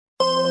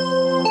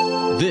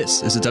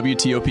This is a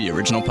WTOP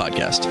original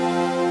podcast.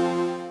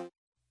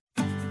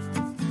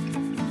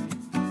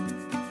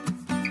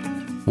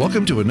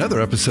 Welcome to another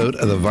episode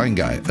of The Vine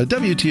Guy, a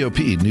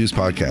WTOP news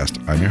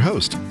podcast. I'm your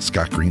host,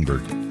 Scott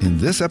Greenberg. In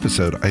this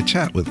episode, I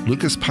chat with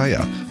Lucas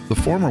Payà, the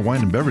former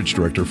wine and beverage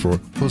director for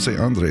José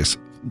Andrés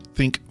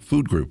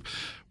ThinkFoodGroup,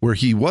 where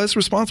he was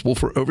responsible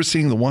for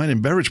overseeing the wine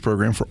and beverage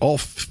program for all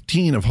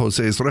 15 of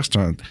José's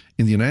restaurants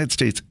in the United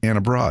States and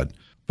abroad.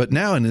 But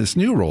now in this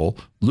new role,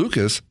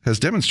 Lucas has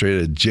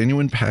demonstrated a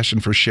genuine passion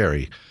for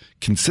sherry,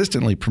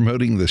 consistently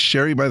promoting the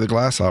Sherry by the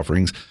Glass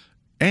offerings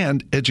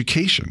and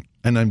education.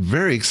 And I'm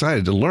very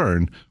excited to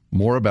learn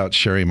more about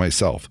sherry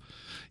myself.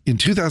 In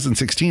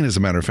 2016, as a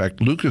matter of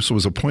fact, Lucas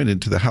was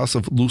appointed to the House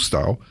of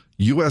Lustau,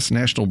 U.S.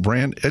 National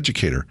Brand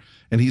Educator,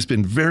 and he's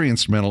been very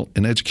instrumental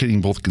in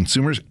educating both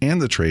consumers and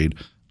the trade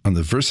on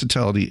the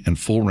versatility and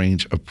full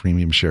range of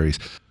premium sherries.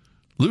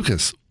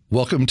 Lucas,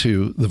 welcome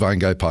to the Vine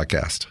Guy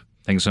podcast.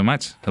 Thanks so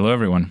much. Hello,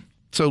 everyone.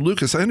 So,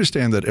 Lucas, I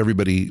understand that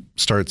everybody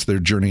starts their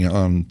journey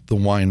on the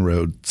wine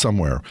road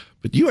somewhere,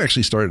 but you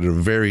actually started at a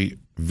very,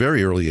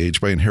 very early age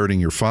by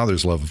inheriting your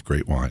father's love of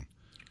great wine.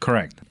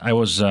 Correct. I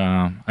was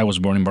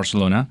born in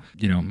Barcelona.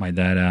 You know, my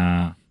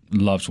dad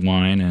loves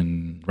wine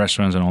and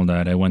restaurants and all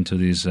that. I went to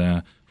this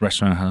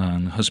restaurant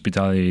and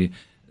hospitality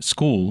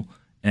school,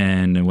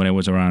 and when I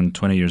was around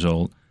 20 years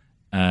old,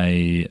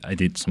 I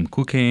did some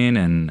cooking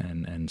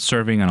and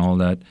serving and all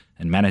that,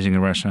 and managing a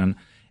restaurant.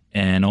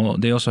 And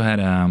they also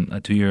had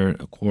a 2-year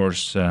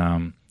course,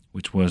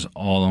 which was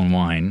all on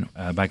wine.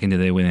 Back in the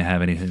day, we didn't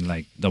have anything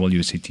like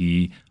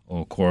WCT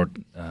or Court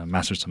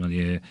Master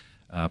Sommelier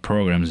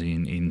programs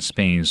in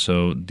Spain.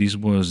 So this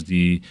was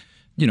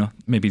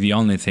maybe the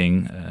only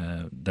thing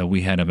that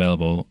we had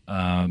available,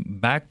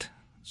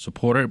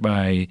 supported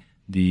by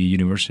the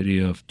University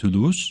of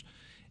Toulouse.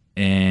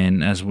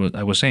 And as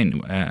I was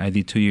saying, I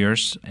did 2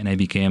 years, and I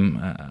became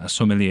a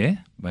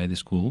sommelier by the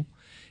school.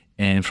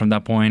 And from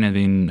that point, I've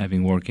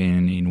been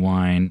working in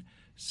wine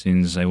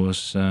since I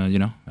was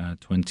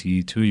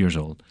 22 years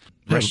old.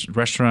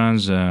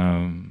 Restaurants,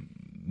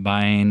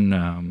 buying,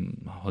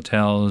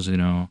 hotels,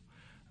 working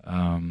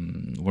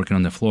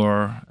on the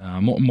floor,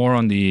 more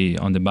on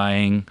the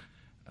buying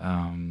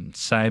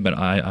side. But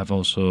I've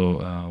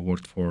also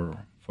worked for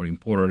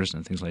importers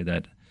and things like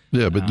that.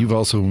 Yeah, but you've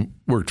also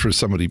worked for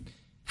somebody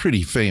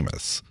pretty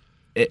famous,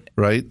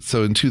 right?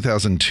 So in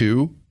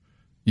 2002,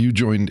 you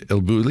joined El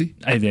Bulli.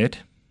 I did.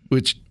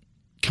 Which,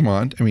 come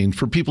on, I mean,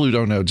 for people who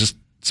don't know, just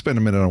spend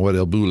a minute on what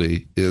El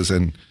Bulli is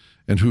and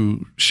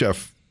who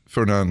Chef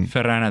Ferran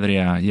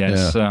Adrià,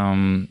 yes. Yeah.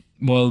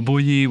 Well,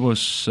 Bulli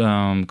was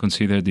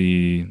considered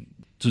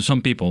to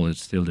some people,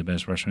 it's still the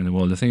best restaurant in the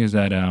world. The thing is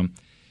that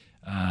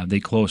they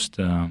closed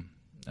in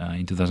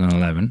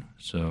 2011.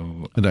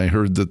 So, and I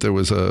heard that there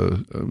was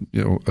a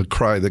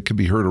cry that could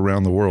be heard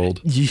around the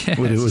world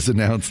when it was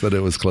announced that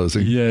it was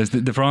closing. Yes,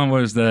 the problem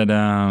was that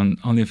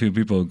only a few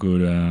people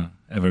could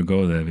ever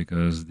go there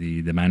because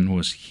the demand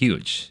was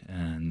huge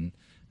and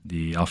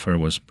the offer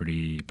was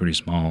pretty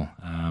small.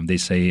 They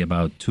say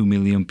about 2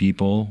 million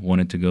people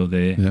wanted to go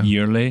there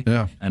yearly,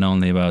 and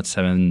only about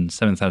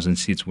 7,000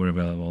 seats were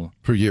available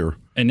per year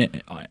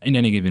in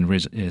any given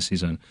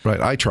season.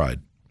 Right, I tried.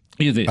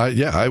 You did?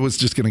 I was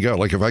just going to go.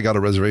 Like if I got a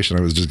reservation,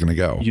 I was just going to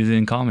go. You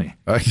didn't call me.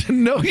 I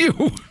didn't know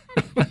you.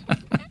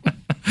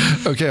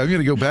 Okay, I'm going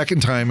to go back in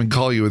time and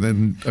call you, and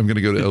then I'm going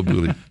to go to El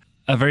Bulli.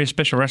 A very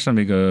special restaurant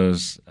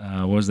because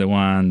was the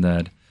one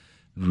that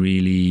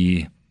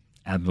really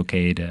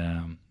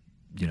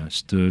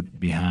stood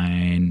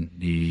behind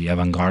the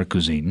avant-garde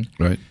cuisine.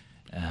 Right.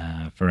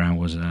 Ferran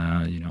was,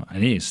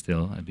 and he is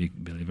still a big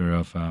believer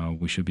of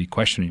we should be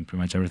questioning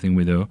pretty much everything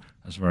we do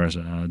as far as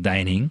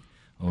dining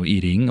or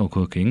eating or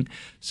cooking.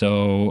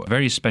 So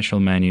very special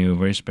menu,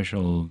 very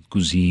special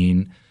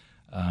cuisine.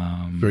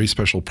 Very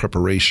special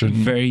preparation.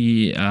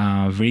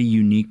 Very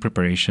unique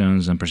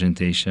preparations and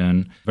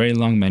presentation. Very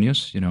long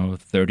menus,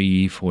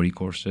 30, 40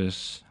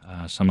 courses.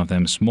 Some of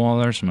them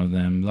smaller, some of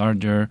them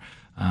larger,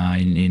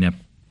 in a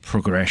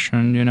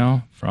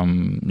progression,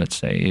 from, let's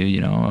say,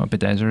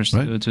 appetizers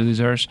to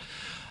desserts.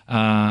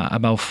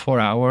 About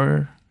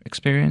 4-hour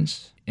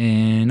experience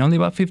and only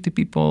about 50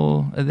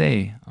 people a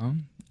day. So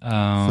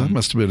that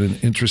must have been an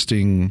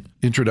interesting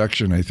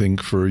introduction, I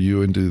think, for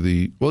you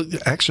into well,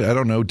 actually, I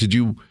don't know.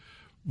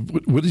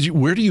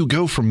 Where do you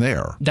go from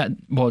there? That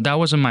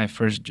wasn't my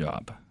first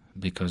job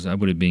because that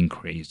would have been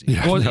crazy.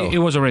 Yeah, It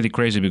was already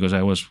crazy because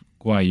I was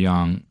quite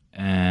young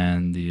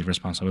and the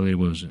responsibility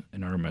was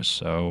enormous.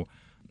 So,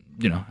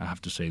 I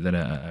have to say that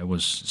I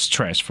was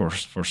stressed for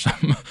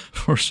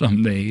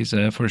some days,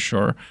 for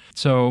sure.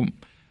 So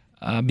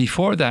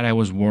before that, I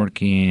was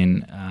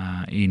working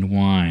in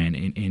wine,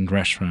 in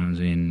restaurants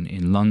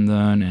in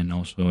London and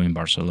also in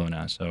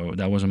Barcelona. So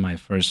that wasn't my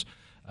first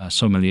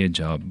sommelier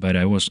job, but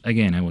I was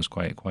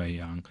quite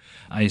young.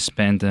 I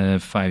spent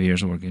 5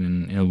 years working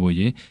in El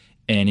Bulli,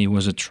 and it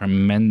was a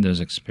tremendous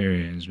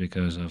experience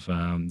because of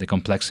the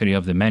complexity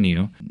of the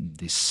menu,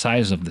 the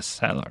size of the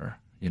cellar,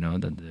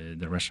 that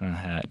the restaurant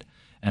had,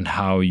 and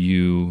how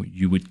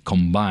you would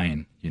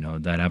combine,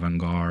 that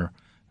avant-garde,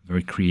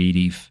 very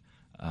creative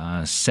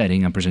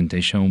setting and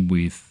presentation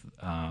with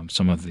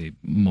some of the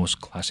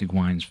most classic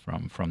wines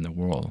from the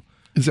world.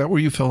 Is that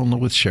where you fell in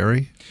love with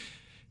sherry?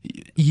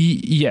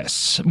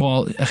 Yes.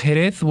 Well,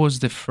 Jerez was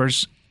the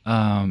first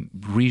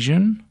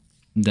region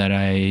that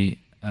I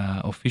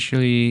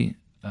officially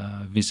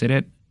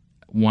visited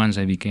once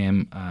I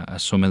became a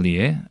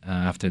sommelier.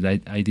 After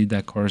that, I did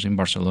that course in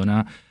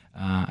Barcelona.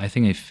 I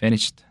think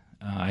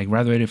I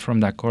graduated from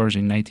that course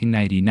in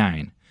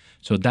 1999.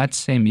 So that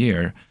same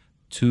year,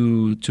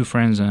 two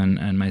friends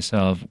and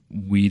myself,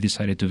 we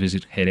decided to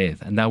visit Jerez.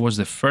 And that was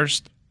the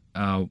first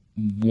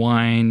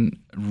wine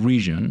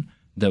region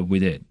that we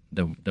did,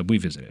 that we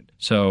visited.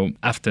 So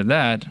after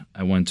that,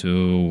 I went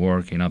to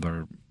work in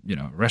other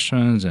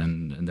restaurants,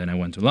 and then I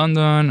went to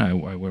London. I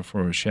worked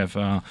for Chef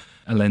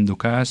Alain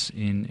Ducasse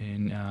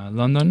in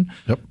London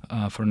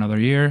for another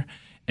year.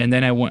 And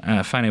then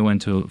I finally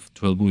went to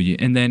El Bulli.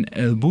 And then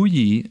El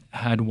Bulli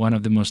had one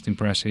of the most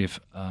impressive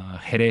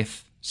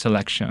Jerez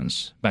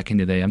selections back in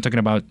the day. I'm talking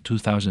about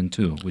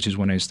 2002, which is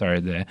when I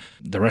started.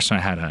 The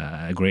restaurant had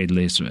a great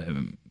list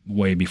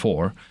way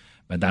before,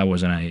 but that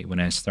was when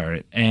I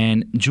started.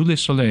 And Julie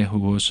Soler, who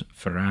was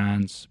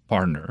Ferran's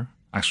partner,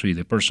 actually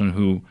the person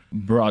who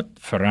brought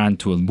Ferran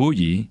to El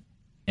Bulli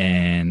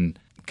and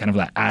kind of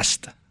like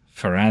asked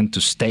Ferran to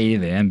stay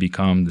there and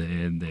become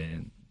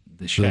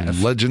the chef.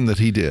 The legend that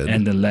he did.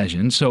 And the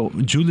legend. So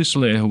Julie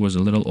Soler, who was a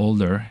little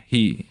older,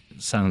 he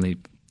suddenly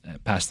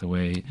passed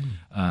away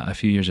a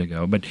few years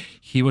ago, but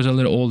he was a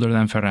little older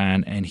than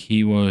Ferran, and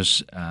he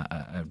was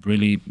a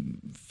really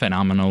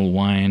phenomenal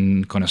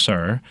wine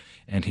connoisseur,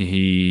 and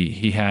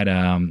he had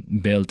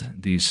built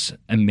this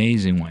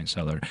amazing wine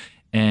cellar.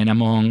 And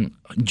among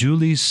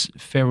Julie's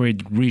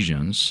favorite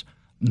regions,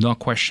 no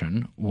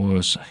question,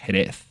 was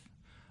Jerez,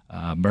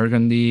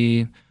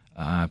 Burgundy,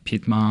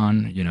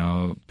 Piedmont,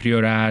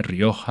 Priorat,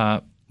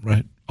 Rioja.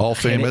 Right, all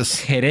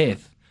famous.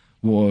 Jerez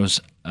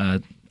was, I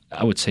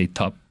would say,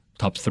 top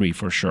three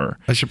for sure.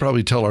 I should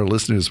probably tell our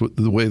listeners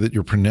the way that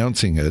you're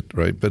pronouncing it,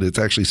 right? But it's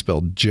actually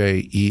spelled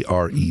Jerez.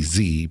 But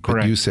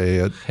correct. You say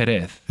it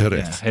Jerez.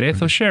 Jerez. Yeah.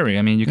 Jerez or sherry.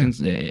 I mean, you can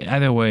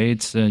either way.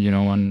 It's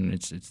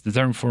it's the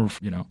term for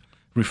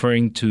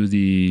referring to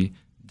the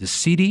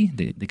city,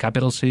 the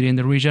capital city in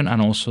the region,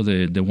 and also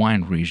the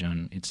wine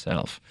region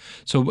itself.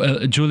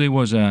 So Julie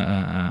was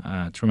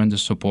a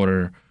tremendous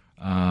supporter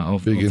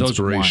of those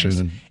inspiration.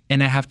 wines.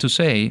 And I have to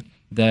say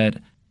that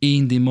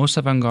in the most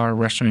avant-garde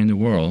restaurant in the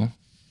world,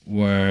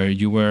 where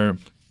you were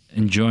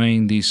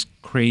enjoying these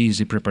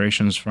crazy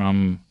preparations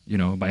from,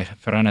 by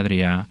Ferran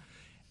Adrià,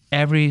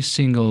 every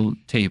single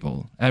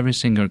table, every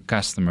single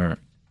customer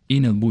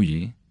in El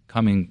Bulli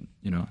coming,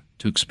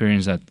 to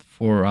experience that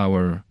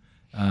 4-hour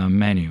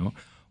menu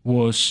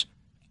was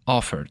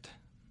offered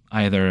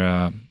either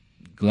a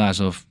glass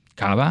of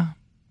cava,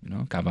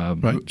 cava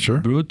right, sure.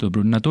 brut or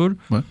brut natur,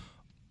 right.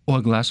 or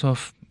a glass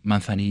of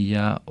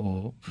manzanilla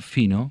or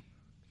fino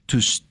to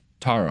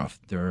start off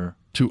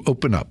to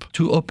open up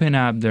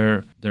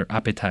their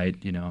appetite,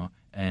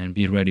 and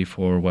be ready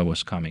for what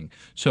was coming.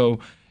 So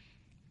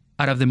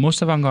out of the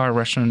most avant-garde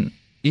restaurant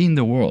in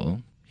the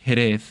world,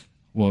 Jerez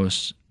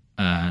was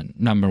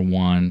number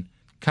one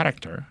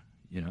character.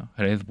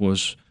 Jerez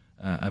was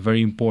a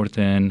very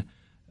important,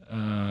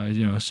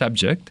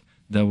 subject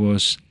that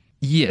was,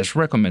 yes,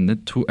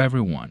 recommended to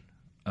everyone.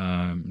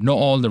 Not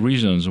all the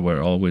regions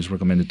were always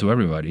recommended to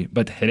everybody,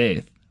 but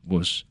Jerez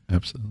was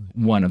absolutely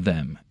one of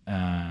them,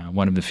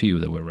 one of the few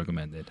that were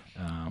recommended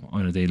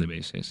on a daily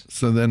basis.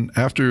 So then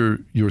after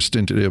your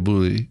stint at El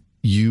Bulli,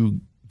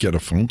 you get a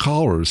phone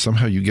call or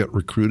somehow you get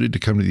recruited to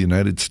come to the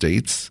United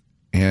States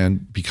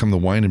and become the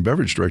wine and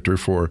beverage director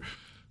for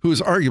who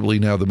is arguably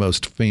now the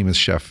most famous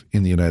chef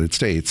in the United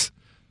States.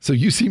 So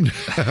you seem to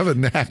have a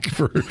knack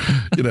for,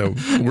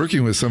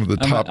 working with some of the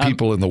top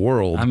people in the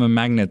world. I'm a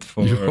magnet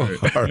for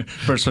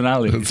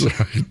personalities. That's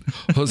right.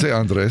 José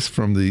Andrés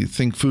from the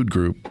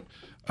ThinkFoodGroup.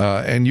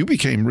 And you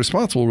became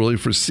responsible really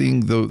for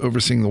overseeing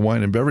the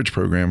wine and beverage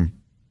program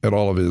at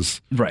all of his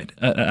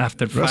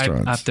After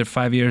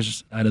 5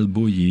 years at El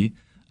Bulli,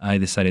 I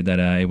decided that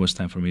it was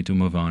time for me to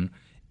move on.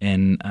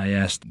 And I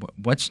asked,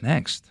 what's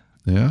next?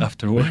 Yeah.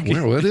 After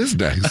working, what is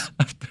next?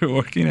 After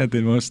working at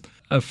the most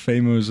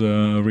famous,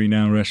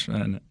 renowned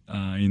restaurant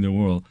in the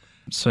world,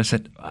 so I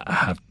said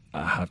I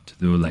have to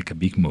do like a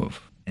big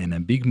move, and a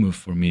big move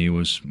for me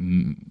was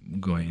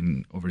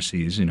going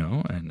overseas,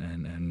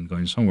 and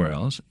going somewhere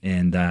else,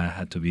 and that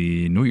had to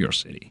be New York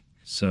City.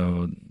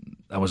 So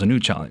that was a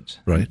new challenge,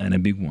 right, and a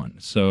big one.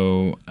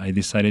 So I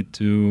decided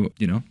to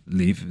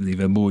leave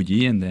El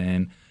Bulli and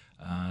then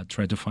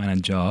try to find a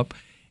job.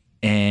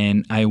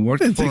 And I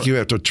worked. I didn't think you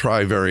have to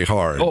try very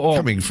hard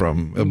coming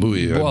from El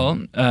Bulli.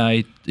 Well,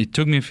 it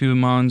took me a few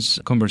months,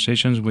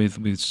 conversations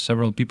with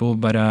several people,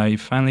 but I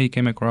finally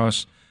came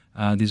across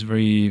this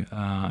very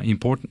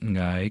important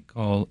guy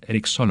called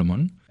Eric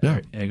Solomon. Yeah.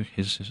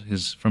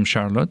 He's from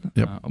Charlotte.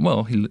 Yep.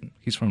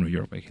 He's from New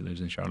York, but he lives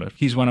in Charlotte.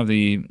 He's one of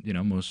the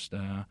most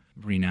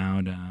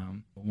renowned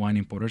wine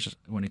importers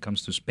when it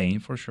comes to Spain,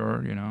 for sure.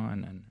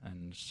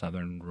 And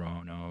Southern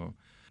Rhone,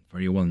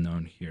 very well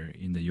known here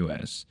in the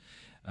U.S.,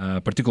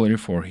 particularly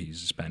for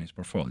his Spanish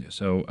portfolio.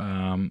 So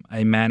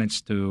I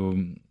managed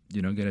to,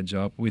 get a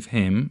job with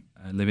him,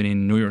 living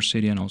in New York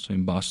City and also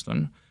in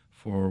Boston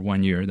for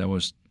 1 year. That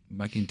was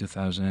back in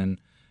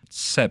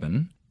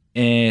 2007.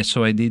 And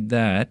so I did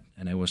that,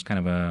 and I was kind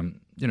of an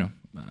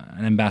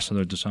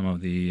ambassador to some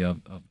of the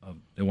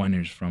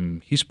wineries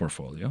from his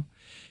portfolio.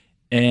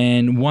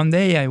 And one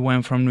day I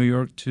went from New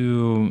York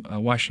to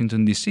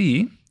Washington,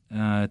 D.C.,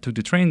 took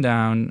the train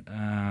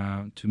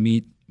down to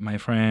meet my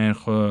friend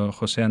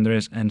José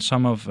Andrés and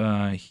some of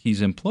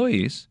his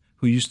employees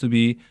who used to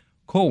be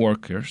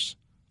co-workers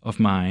of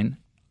mine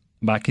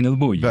back in El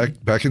Bulli.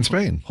 Back in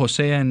Spain.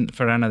 José and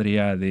Ferran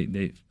Adrià,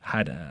 they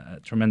had a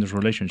tremendous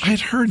relationship. I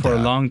had heard for that.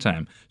 a long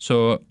time.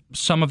 So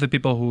some of the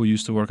people who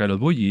used to work at El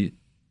Bulli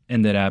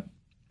ended up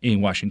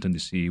in Washington,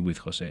 D.C. with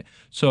José.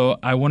 So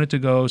I wanted to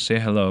go say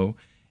hello,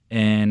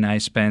 and I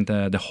spent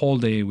the whole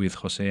day with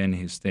José and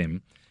his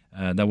team.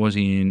 That was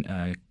in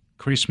around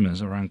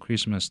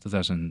Christmas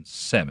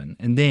 2007.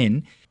 And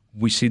then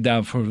we sit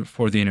down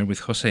for dinner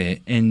with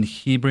José, and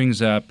he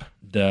brings up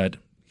that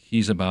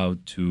he's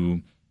about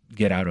to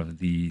get out of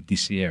the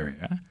DC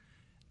area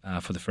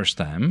for the first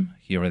time.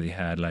 He already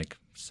had like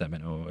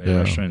 7 or 8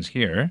 restaurants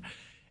here,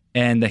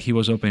 and that he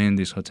was opening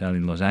this hotel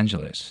in Los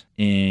Angeles.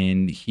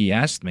 And he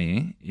asked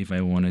me if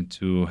I wanted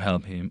to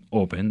help him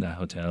open that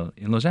hotel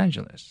in Los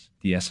Angeles,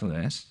 the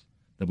SLS,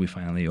 that we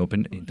finally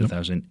opened in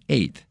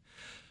 2008.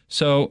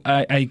 So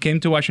I came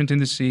to Washington,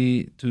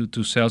 D.C.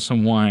 to sell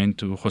some wine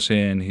to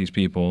José and his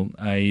people.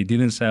 I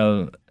didn't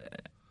sell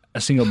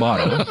a single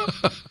bottle.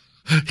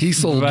 He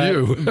sold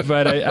you.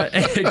 But I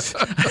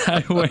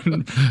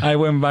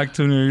went back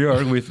to New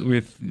York with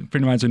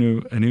pretty much a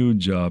new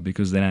job,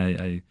 because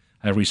then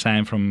I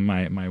resigned from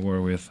my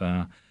work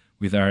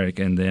with Eric,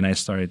 and then I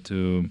started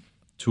to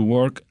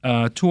work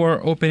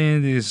toward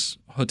opening this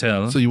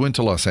hotel. So you went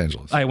to Los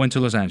Angeles. I went to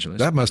Los Angeles.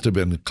 That must have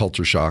been a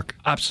culture shock.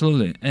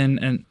 Absolutely.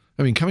 And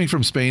I mean, coming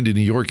from Spain to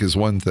New York is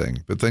one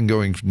thing, but then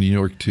going from New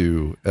York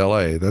to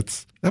L.A.,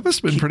 that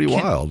must have been pretty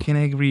wild. Can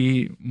I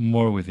agree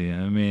more with you?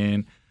 I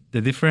mean, the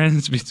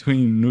difference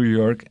between New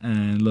York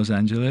and Los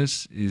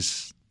Angeles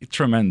is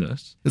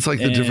tremendous. It's like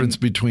the difference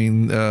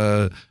between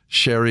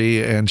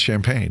sherry and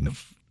champagne,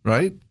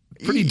 right?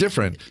 Pretty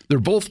different. They're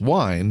both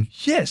wine.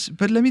 Yes,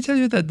 but let me tell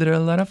you that there are a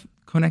lot of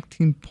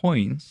connecting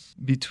points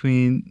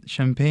between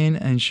champagne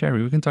and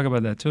sherry. We can talk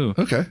about that too.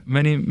 Okay.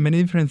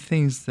 Many different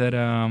things that...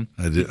 I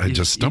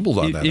just stumbled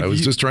on that. I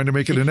was just trying to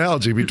make an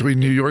analogy between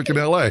New York and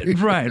L.A.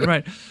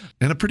 Right.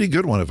 And a pretty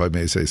good one, if I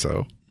may say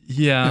so.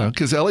 Yeah.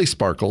 Because L.A.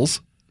 sparkles.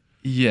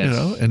 Yes.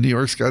 And New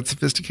York's got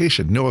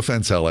sophistication. No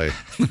offense, L.A.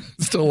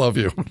 Still love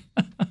you.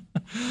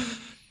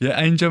 Yeah,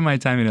 I enjoyed my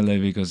time in LA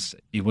because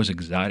it was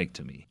exotic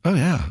to me. Oh,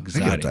 yeah.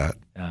 Exotic. I get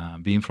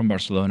that. Being from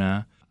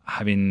Barcelona,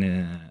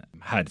 having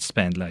had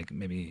spent like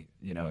maybe,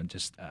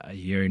 just a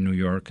year in New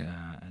York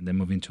and then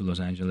moving to Los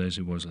Angeles,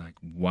 it was like,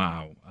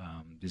 wow,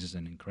 this is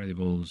an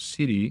incredible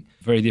city,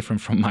 very different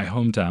from my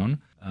hometown.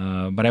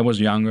 But I was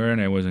younger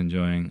and I was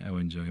enjoying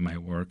my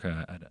work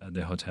at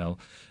the hotel.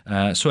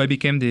 So I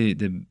became the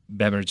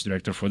beverage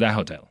director for that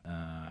hotel.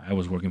 I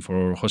was working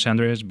for José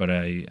Andrés, but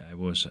I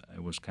was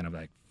kind of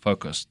like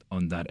focused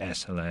on that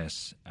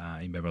SLS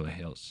in Beverly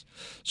Hills.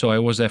 So I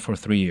was there for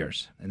 3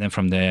 years, and then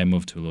from there I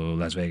moved to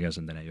Las Vegas,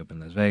 and then I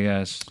opened Las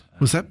Vegas.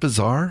 Was that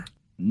Bazaar?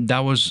 That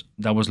was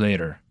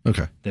later.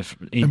 Okay.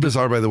 And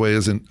Bazaar, by the way,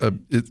 isn't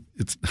it's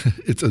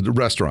a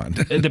restaurant.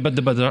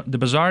 The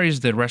Bazaar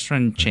is the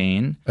restaurant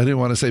chain. I didn't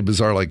want to say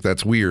Bazaar like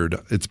that's weird.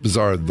 It's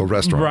Bazaar, the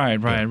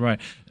restaurant. Right.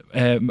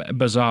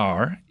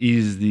 Bazaar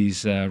is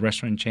this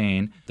restaurant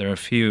chain. There are a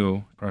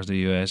few across the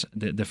U.S.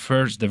 The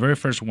very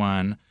first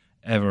one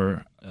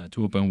ever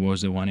to open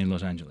was the one in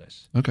Los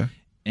Angeles. Okay.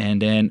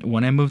 And then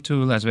when I moved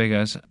to Las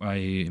Vegas,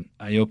 I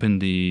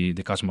opened the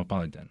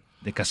Cosmopolitan,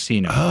 the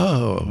casino,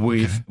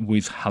 with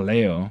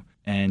Jaleo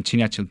and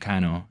China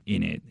Chilcano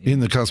in it. In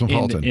the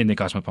Cosmopolitan. In the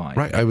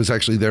Cosmopolitan. Right. I was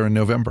actually there in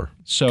November.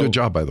 So good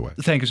job, by the way.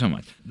 Thank you so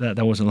much.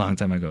 That was a long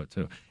time ago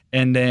too.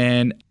 And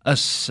then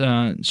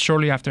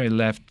shortly after I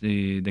left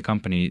the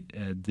company,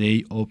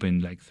 they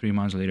opened, like 3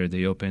 months later,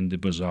 they opened the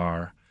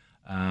Bazaar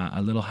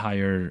a little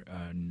higher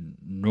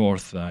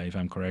north, if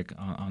I'm correct,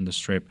 on the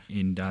Strip,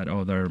 in that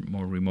other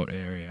more remote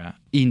area,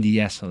 in the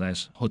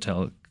SLS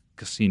Hotel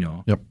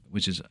Casino,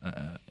 which is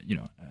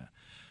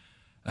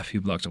a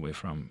few blocks away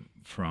from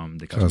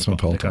the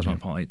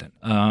Cosmopolitan.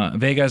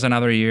 Vegas,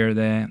 another year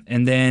there.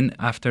 And then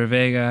after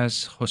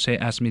Vegas, José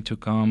asked me to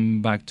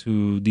come back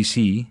to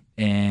DC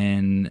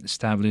and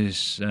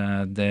establish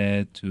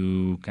there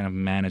to kind of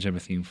manage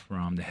everything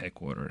from the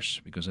headquarters.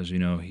 Because as you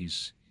know,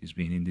 he's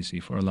been in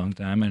DC for a long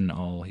time, and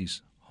all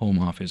his home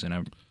office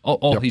and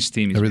all his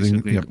team is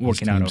basically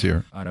working out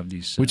of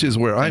these. Which is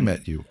where I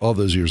met you all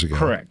those years ago.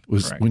 Correct.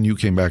 When you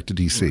came back to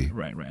DC.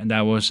 Right. And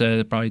that was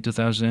probably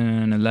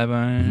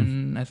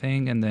 2011, I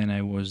think, and then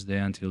I was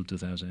there until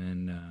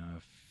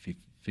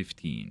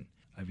 2015.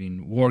 I've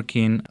been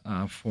working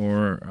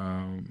for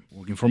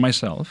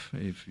myself,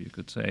 if you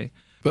could say.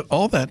 But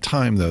all that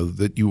time, though,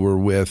 that you were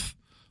with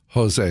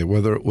José,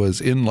 whether it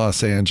was in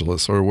Los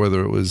Angeles or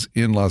whether it was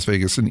in Las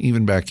Vegas and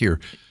even back here,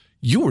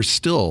 you were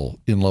still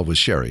in love with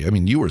sherry. I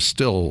mean, you were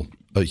still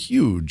a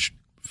huge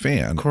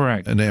fan.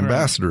 Correct. An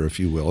ambassador, if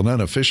you will, an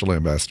unofficial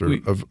ambassador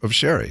of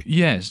sherry.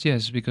 Yes,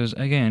 because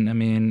again, I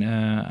mean,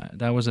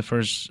 that was the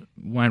first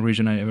wine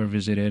region I ever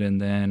visited,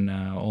 and then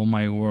all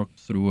my work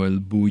through El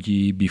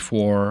Bulli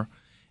before,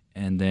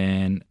 and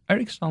then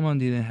Eric Salmon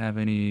didn't have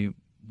any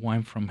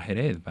wine from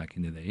Jerez back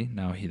in the day.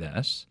 Now he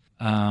does.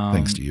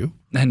 Thanks to you.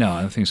 No,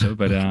 I don't think so,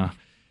 but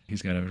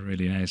he's got a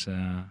really nice,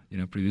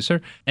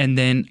 producer. And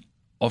then,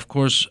 of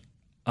course,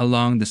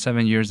 along the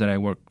 7 years that I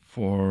worked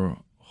for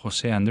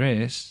José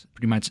Andrés,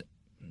 pretty much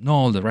not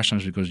all the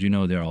restaurants, because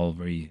they're all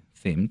very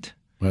themed.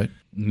 Right.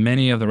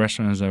 Many of the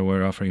restaurants that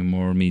were offering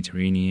more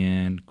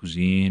Mediterranean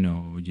cuisine,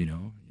 or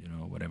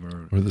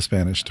whatever, or the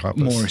Spanish tapas,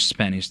 more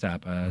Spanish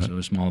tapas, or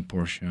a small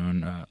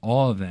portion.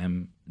 All of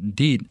them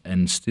did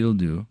and still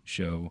do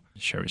show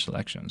sherry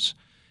selections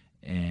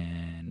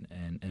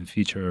and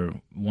feature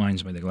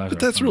wines by the glass. But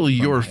that's really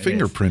your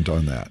fingerprint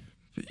on that.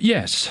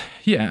 Yes.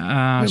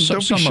 Yeah.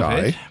 Don't be shy.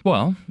 Of it.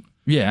 Well,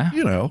 yeah.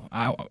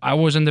 I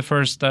wasn't the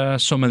first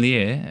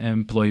sommelier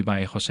employed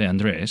by José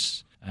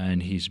Andrés,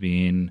 and he's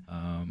been,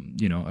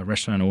 a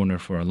restaurant owner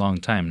for a long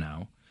time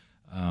now.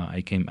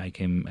 I came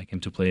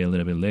to play a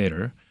little bit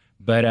later,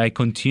 but I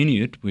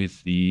continued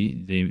with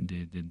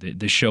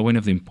the showing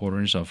of the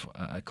importance of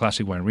a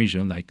classic wine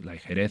region like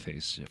Jerez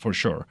is, for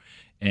sure.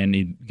 And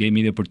it gave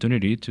me the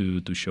opportunity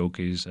to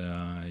showcase,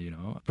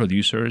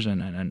 producers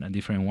and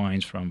different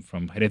wines from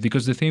Jerez.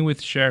 Because the thing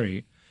with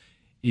sherry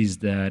is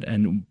that,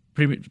 and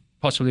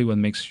possibly what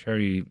makes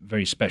sherry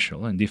very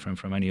special and different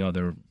from any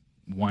other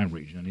wine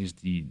region, is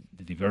the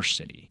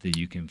diversity that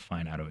you can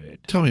find out of it.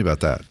 Tell me about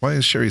that. Why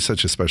is sherry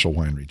such a special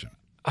wine region?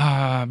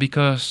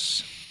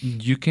 Because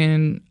you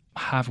can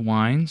have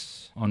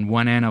wines on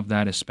one end of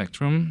that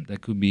spectrum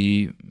that could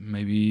be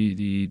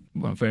maybe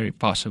very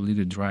possibly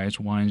the driest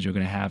wines you're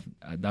going to have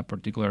at that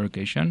particular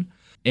occasion.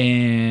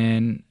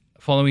 And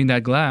following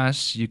that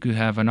glass, you could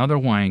have another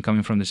wine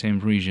coming from the same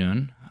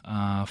region,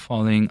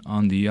 falling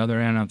on the other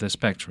end of the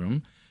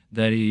spectrum,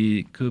 that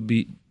it could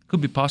be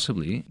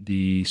possibly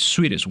the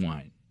sweetest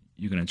wine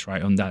you're going to try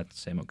on that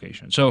same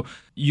occasion. So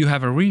you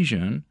have a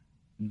region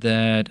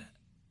that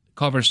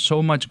covers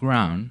so much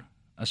ground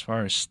as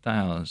far as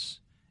styles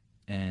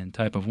and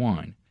type of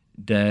wine,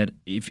 that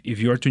if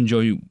you are to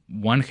enjoy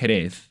one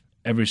Jerez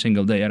every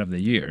single day out of the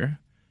year,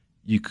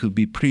 you could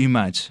be pretty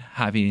much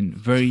having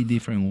very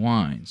different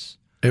wines.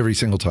 Every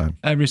single time?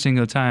 Every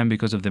single time,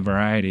 because of the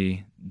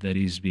variety that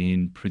is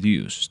being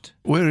produced.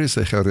 Where is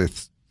the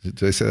Jerez?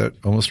 Did I say that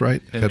almost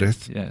right?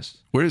 Jerez, yes.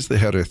 Where is the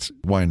Jerez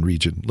wine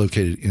region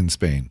located in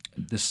Spain?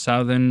 The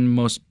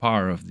southernmost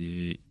part of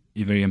the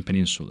Iberian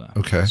Peninsula.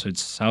 Okay. So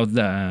it's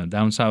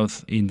down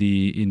south in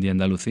the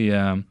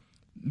Andalusia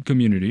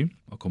community,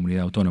 or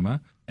Comunidad Autónoma,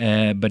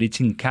 but it's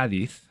in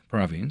Cádiz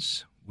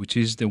province, which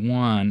is the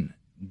one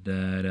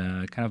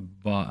that kind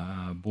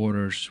of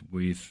borders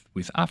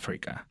with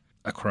Africa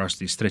across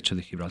the Estrecho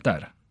de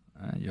Gibraltar.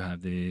 You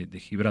have the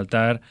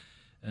Gibraltar.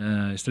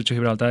 Estrecho de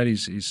Gibraltar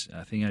is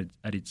I think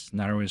at its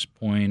narrowest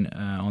point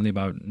only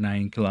about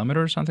 9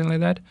 kilometers, something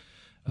like that.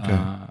 Okay.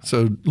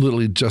 So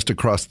literally just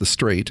across the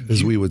strait,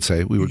 as we would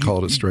say. We would call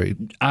it a strait.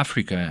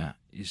 Africa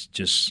is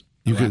just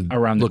could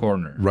around the look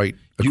corner. Right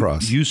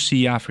across. You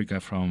see Africa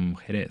from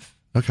Jerez.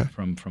 Okay.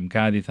 From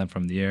Cádiz and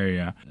from the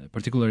area,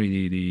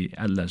 particularly the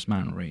Atlas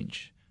mountain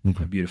range,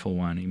 a beautiful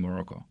one in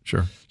Morocco.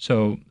 Sure.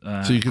 So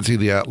you can see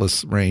the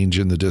Atlas range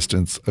in the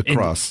distance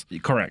across.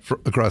 Correct.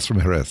 Across from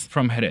Jerez.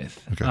 From Jerez.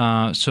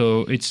 Okay.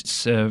 So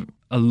it's a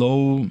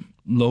low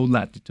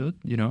latitude,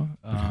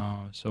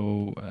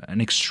 so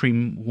an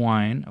extreme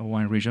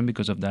wine region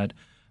because of that,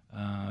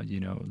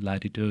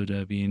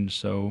 latitude being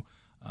so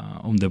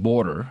on the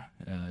border,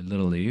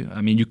 literally.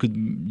 I mean, you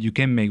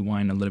can make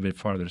wine a little bit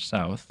farther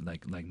south,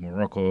 like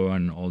Morocco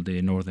and all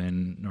the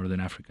northern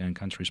African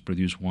countries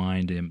produce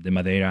wine, the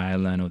Madeira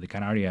Island or the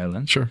Canary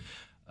Islands. Sure.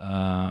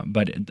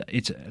 But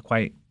it's a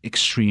quite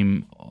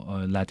extreme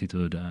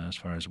latitude as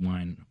far as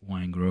wine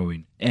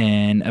growing,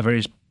 and a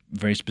very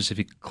very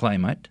specific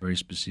climate, very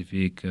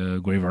specific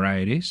grape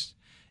varieties,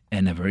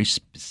 and a very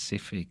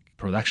specific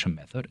production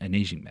method and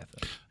aging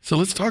method. So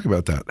let's talk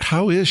about that.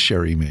 How is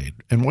sherry made,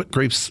 and what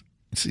grapes?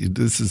 See,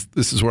 this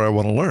is where I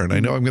want to learn.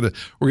 I know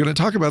we're gonna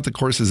talk about the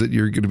courses that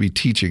you're going to be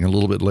teaching a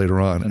little bit later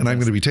on, Fantastic. And I'm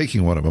going to be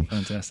taking one of them.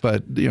 Fantastic.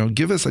 But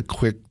give us a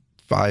quick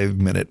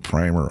 5-minute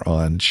primer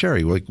on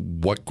sherry. Like,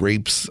 what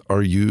grapes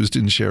are used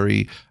in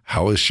sherry?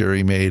 How is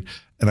sherry made?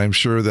 And I'm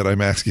sure that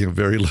I'm asking a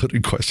very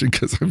loaded question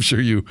because I'm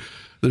sure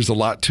there's a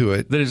lot to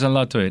it. There is a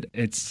lot to it.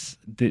 It's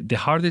the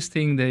hardest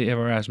thing they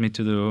ever asked me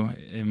to do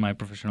in my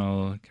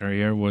professional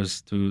career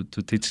was to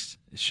teach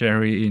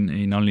sherry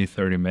in only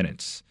 30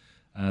 minutes.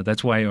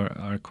 That's why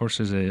our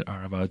courses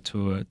are about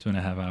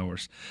 2.5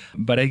 hours.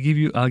 But I'll give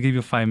you a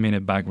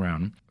 5-minute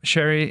background.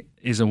 Sherry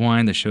is a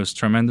wine that shows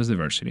tremendous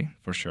diversity,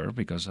 for sure,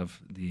 because of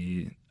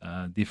the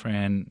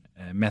different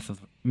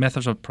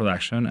methods of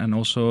production, and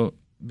also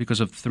because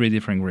of 3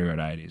 different grape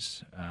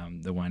varieties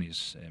the wine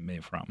is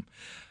made from.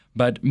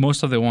 But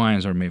most of the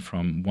wines are made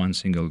from one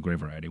single grape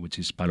variety, which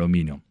is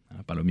Palomino,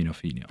 Palomino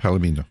Fino.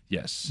 Palomino.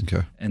 Yes.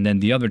 Okay. And then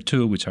the other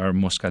 2, which are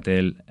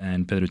Moscatel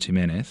and Pedro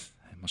Ximénez,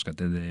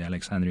 Moscatel de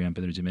Alexandria and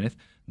Pedro Ximénez,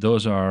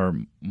 those are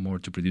more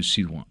to produce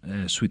sweet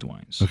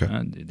wines. Okay.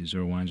 These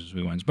are wines,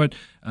 sweet wines. But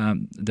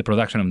the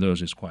production of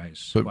those is quite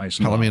small.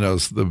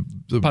 Palomino's the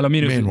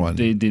Palomino main is one.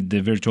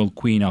 The virtual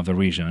queen of the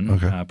region,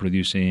 Okay.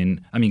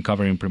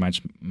 covering pretty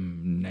much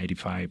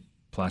 95+%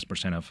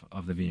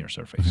 of the vineyard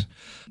surface.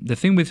 The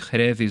thing with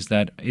Jerez is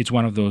that it's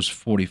one of those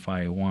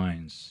fortified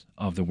wines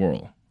of the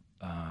world.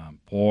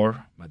 Port,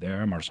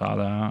 Madeira,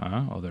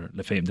 Marsala,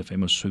 the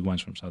famous sweet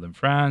wines from southern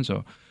France,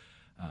 or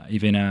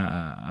even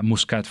a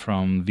Muscat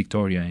from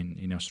Victoria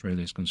in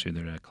Australia is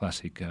considered a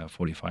classic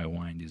fortified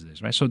wine these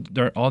days, right? So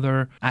there are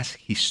other as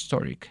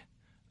historic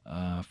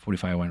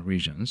fortified wine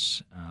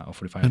regions or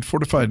fortified. And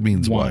fortified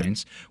means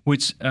wines,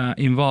 which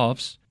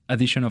involves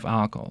addition of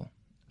alcohol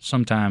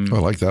sometime I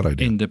like that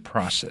idea. in the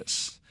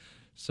process.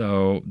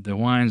 So the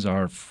wines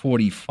are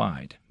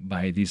fortified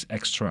by this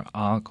extra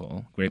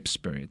alcohol, grape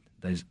spirit,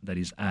 that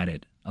is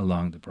added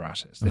along the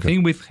process. The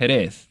thing with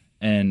Jerez,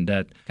 and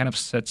that kind of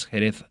sets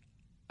Jerez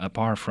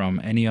apart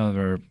from any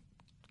other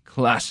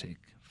classic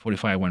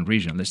fortified wine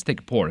region, let's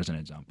take Port as an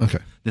example. Okay.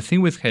 The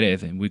thing with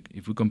Jerez, and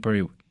if we compare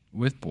it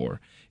with Port,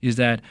 is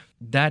that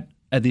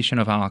addition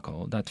of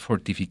alcohol, that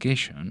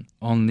fortification,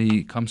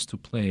 only comes to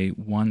play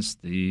once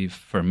the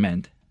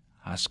ferment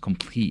has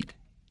complete.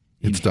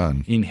 It's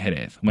done. In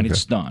Jerez, when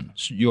it's done.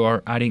 So you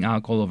are adding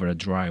alcohol over a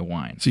dry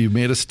wine. So you've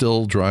made a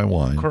still dry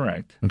wine.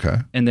 Correct. Okay.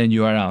 And then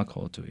you add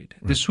alcohol to it.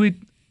 Right. The sweet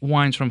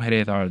wines from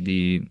Jerez are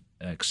the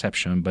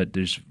exception, but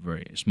there's a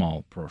very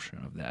small portion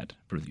of that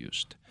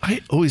produced. I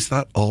always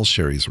thought all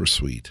sherries were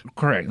sweet.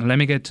 Correct. Let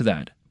me get to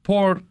that.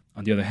 Port,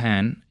 on the other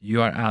hand,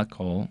 you add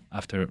alcohol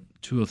after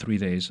 2 or 3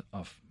 days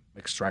of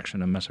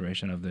extraction and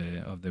maceration of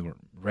the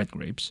red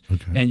grapes,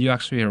 and you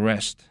actually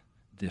arrest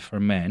the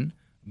ferment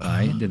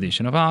by the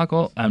addition of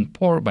alcohol, and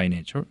Port by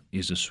nature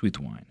is a sweet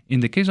wine.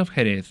 In the case of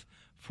Jerez,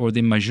 for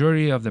the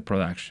majority of the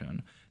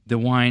production, the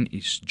wine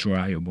is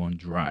dry or bone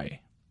dry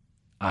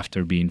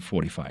after being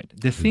fortified.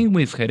 The thing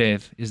with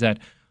Jerez is that,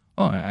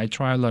 I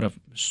try a lot of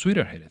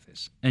sweeter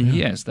Jerezes. And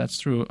yes, that's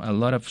true. A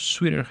lot of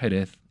sweeter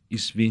Jerez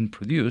is being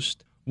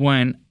produced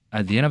when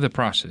at the end of the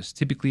process,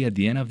 typically at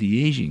the end of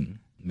the aging,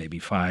 maybe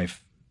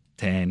 5,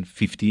 10,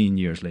 15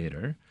 years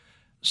later,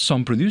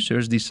 some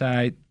producers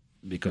decide,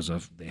 because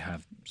they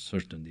have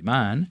certain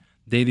demand,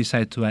 they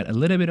decide to add a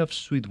little bit of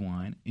sweet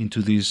wine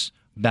into this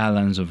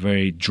balance of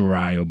very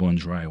dry or bone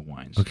dry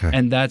wines. Okay.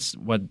 And that's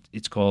what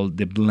it's called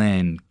the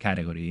blend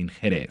category in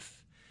Jerez.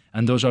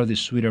 And those are the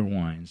sweeter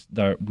wines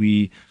that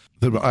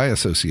I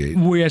associate.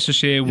 We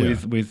associate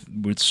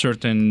with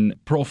certain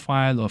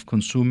profile of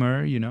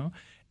consumer,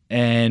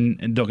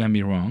 and don't get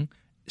me wrong,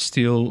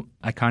 still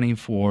accounting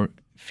for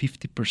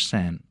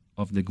 50%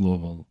 of the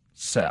global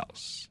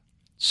sales.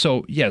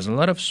 So, yes, a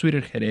lot of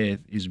sweeter Jerez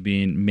is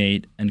being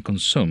made and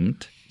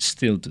consumed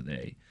still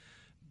today.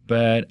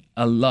 But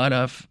a lot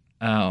of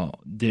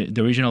the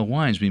original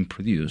wines being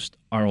produced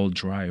are all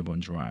dry or bone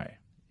dry.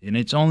 And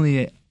it's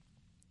only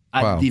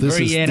at the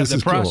very end of the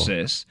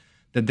process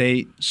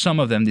that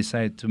some of them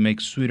decide to make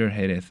sweeter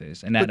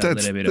Jerezes and add a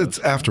little bit that's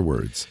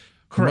afterwards.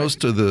 Correct.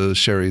 Most of the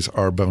sherries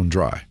are bone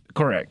dry.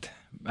 Correct.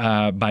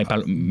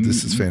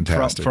 This is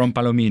fantastic. From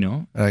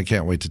Palomino. And I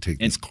can't wait to take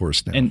this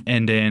course now.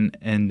 And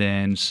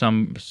then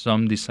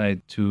some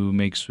decide to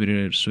make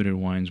sweeter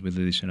wines with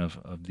the addition of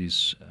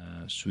these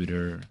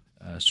sweeter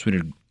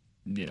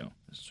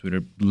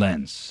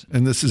blends.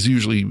 And this is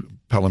usually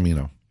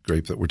Palomino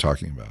grape that we're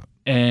talking about.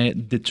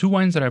 The 2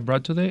 wines that I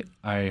brought today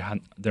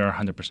they're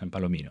 100%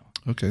 Palomino.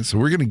 Okay, so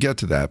we're going to get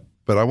to that,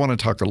 but I want to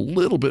talk a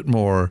little bit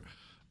more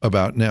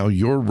about now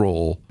your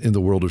role in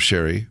the world of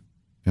sherry,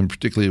 and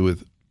particularly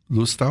with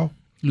Lustau.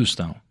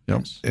 Lustau. Yep.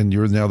 Yes. And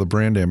you're now the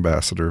brand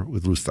ambassador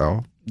with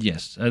Lustau.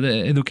 Yes,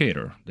 the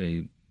educator.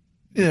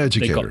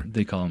 Educator.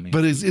 They call me.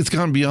 But it's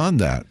gone beyond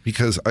that,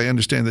 because I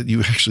understand that you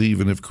actually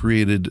even have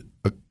created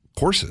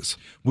courses.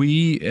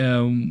 We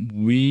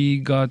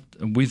got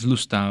with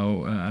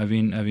Lustau. I've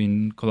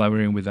been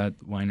collaborating with that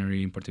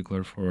winery in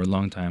particular for a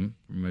long time,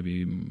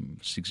 maybe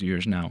 6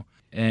 years now.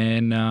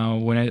 And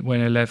when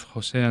I left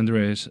José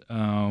Andrés,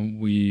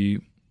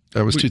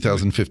 That was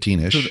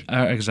 2015-ish.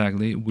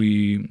 Exactly.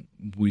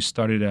 We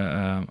started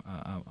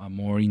a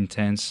more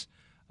intense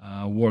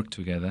work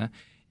together,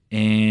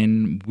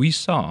 and we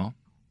saw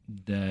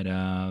that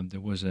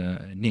there was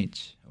a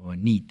niche or a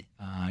need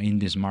in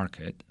this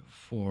market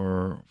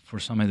for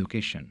some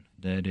education,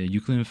 that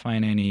you couldn't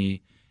find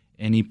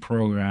any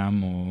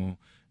program or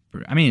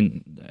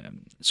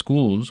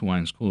schools.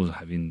 Wine schools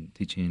have been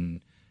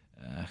teaching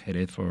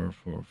Jerez for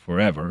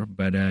forever,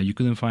 but you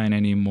couldn't find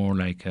any more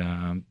like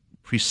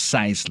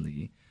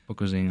precisely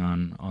focusing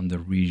on the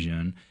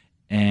region,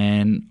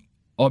 and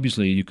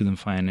obviously you couldn't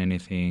find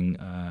anything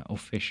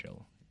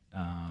official.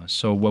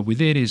 So what we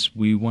did is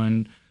we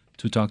went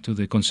to talk to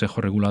the Consejo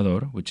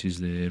Regulador, which is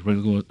the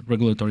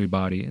regulatory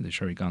body, the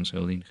Sherry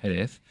Council in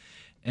Jerez,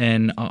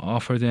 and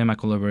offer them a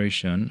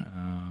collaboration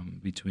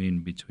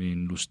between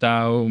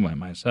Lustau,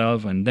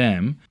 myself, and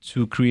them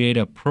to create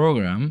a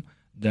program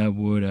that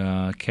would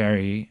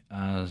carry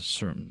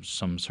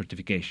some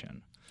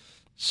certification.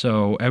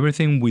 So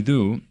everything we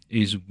do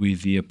is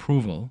with the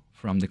approval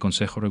from the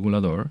Consejo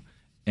Regulador,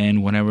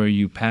 and whenever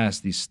you pass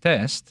this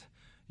test,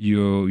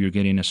 you're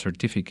getting a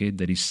certificate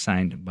that is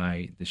signed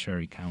by the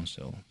Sherry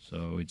Council.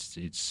 So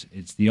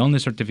it's the only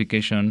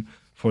certification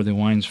for the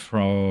wines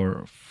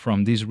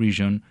from this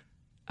region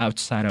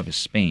outside of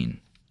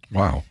Spain.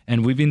 Wow.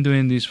 And we've been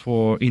doing this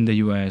in the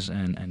U.S.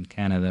 and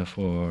Canada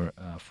for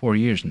 4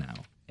 years now.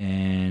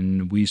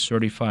 And we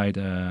certified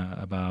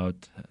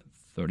about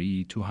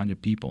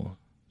 3,200 people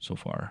so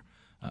far,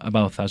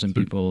 about 1,000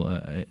 people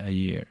a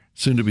year.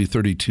 Soon to be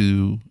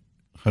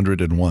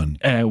 3,201.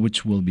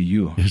 Which will be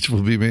you. Which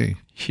will be me.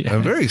 Yeah.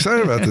 I'm very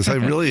excited about this. I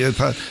really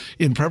thought,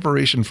 in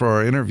preparation for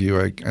our interview,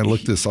 I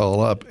looked this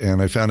all up,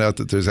 and I found out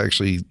that there's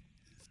actually,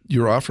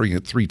 you're offering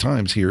it 3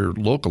 times here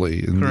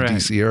locally in the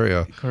DC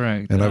area.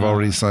 Correct. And I've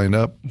already signed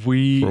up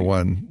for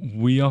one.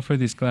 We offer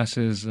these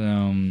classes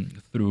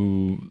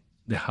through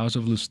the House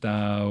of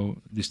Lustau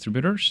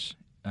distributors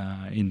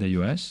in the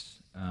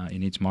U.S.,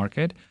 in each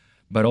market,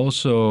 but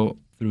also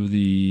through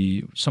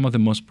some of the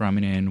most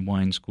prominent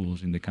wine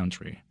schools in the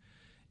country.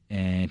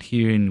 And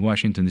here in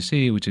Washington,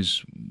 D.C., which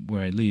is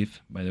where I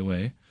live, by the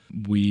way,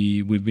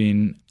 we've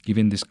been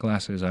giving these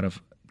classes out of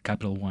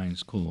Capital Wine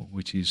School,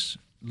 which is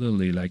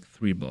literally like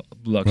 3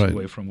 blocks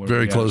away from where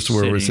very we close to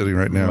where we're sitting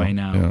right now.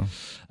 Yeah.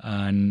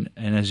 And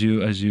as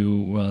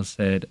you well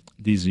said,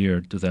 this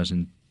year,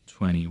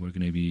 2020, we're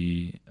going to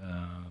be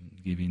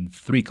giving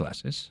 3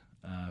 classes.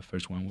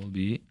 First one will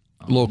be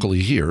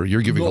locally here.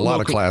 You're giving a lot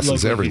of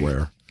classes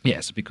everywhere. Here.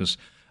 Yes, because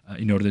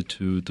in order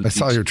to I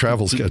saw your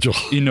travel schedule.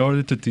 In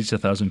order to teach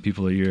 1,000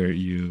 people a year,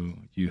 you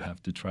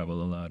have to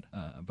travel a lot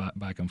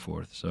back and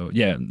forth. So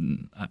yeah,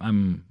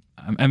 I'm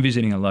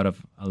visiting a lot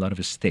of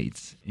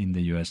states in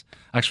the U.S.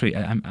 Actually,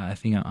 I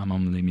think I'm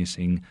only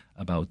missing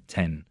about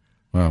 10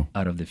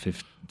 out of the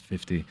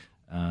 50.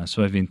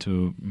 So I've been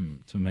to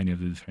many of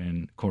the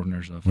different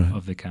corners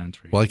of the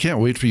country. Well, I can't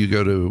wait for you to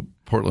go to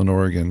Portland,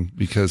 Oregon,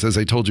 because as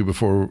I told you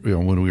before,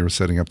 when we were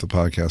setting up the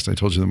podcast, I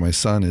told you that my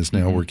son is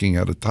now working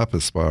at a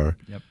tapas bar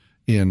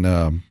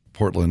in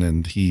Portland,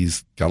 and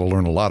he's got to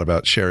learn a lot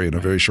about sherry in a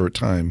very short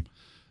time.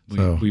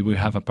 We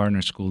have a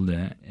partner school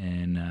there,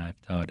 and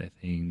I've taught, I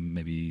think,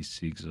 maybe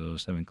 6 or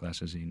 7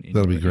 classes in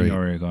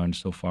Oregon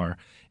so far.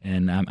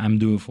 And I'm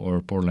due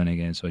for Portland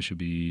again, so I should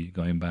be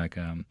going back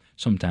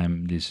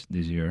sometime this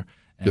year.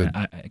 And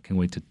I can't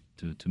wait to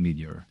meet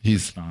your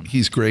son.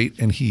 He's great,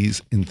 and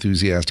he's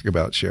enthusiastic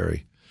about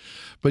sherry.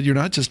 But you're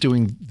not just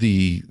doing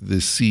the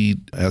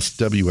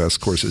CSWS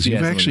courses. You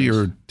actually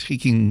are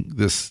taking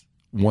this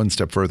one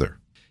step further.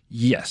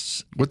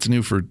 Yes. What's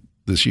new for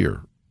this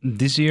year?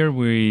 This year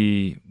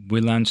we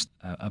launched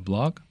a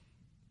blog.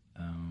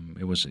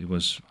 It was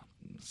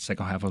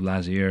second half of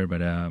last year,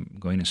 but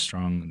going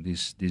strong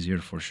this year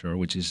for sure,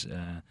 which is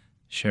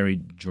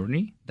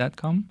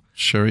sherryjourney.com.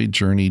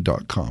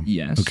 Sherryjourney.com.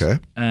 Yes. Okay.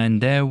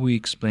 And there we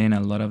explain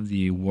a lot of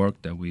the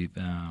work that we've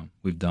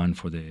done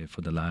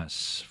over the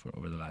last 4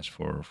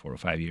 or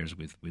 5 years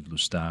with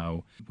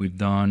Lustau. We've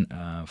done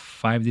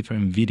 5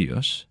 different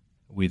videos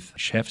with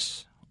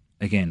chefs,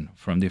 again,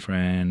 from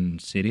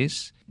different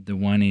cities. The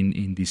one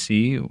in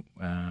D.C.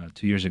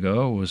 2 years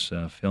ago was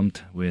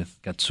filmed with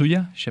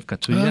Chef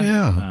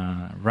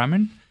Katsuya,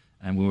 ramen.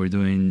 And we were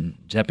doing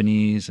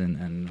Japanese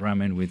and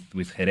ramen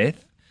with Jerez.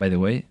 By the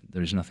way,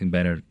 there's nothing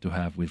better to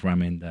have with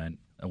ramen than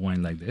a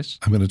wine like this.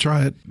 I'm going to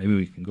try it. Maybe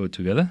we can go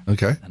together.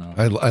 Okay.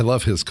 I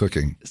love his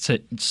cooking.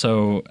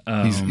 So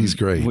he's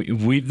great.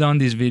 We've done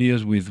these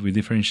videos with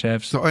different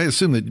chefs. So I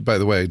assume that, by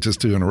the way,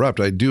 just to interrupt,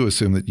 I do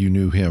assume that you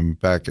knew him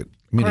back at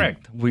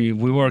Correct. We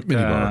worked. We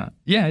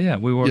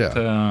worked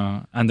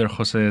under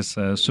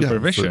José's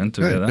supervision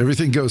together.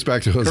 Everything goes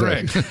back to José.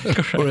 Correct.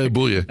 Or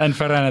Bulli. And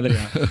Ferran,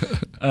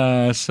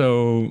 Adrià.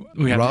 So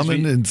we have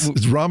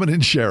ramen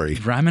and sherry.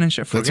 Ramen and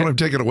sherry. That's what I'm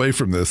taking away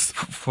from this.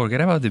 Forget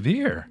about the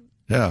beer.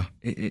 Yeah,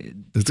 it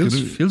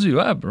fills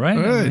you up, right?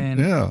 Right. I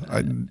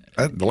mean,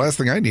 the last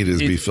thing I need is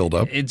to be filled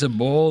up. It's a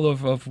bowl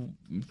of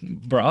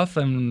broth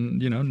and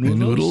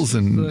noodles.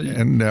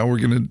 And now we're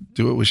going to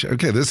do it with sherry.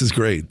 Okay, this is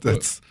great.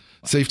 That's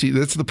safety.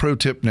 That's the pro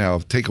tip now.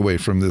 Takeaway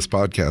from this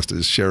podcast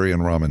is sherry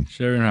and ramen.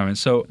 Sherry and ramen.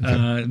 So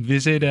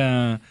visit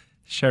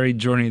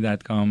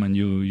sherryjourney.com and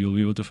you'll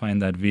be able to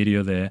find that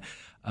video there,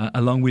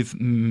 along with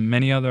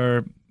many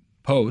other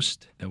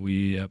posts that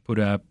we put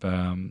up,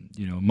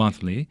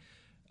 monthly.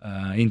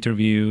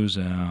 Interviews,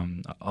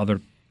 other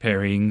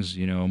pairings,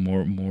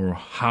 more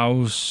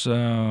house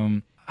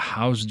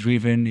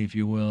driven, if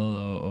you will,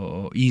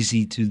 or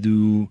easy to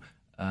do,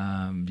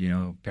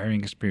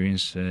 pairing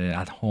experience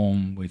at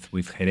home with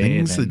Jerez.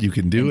 Things that you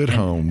can do at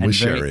home with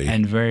sherry.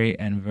 And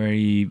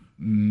very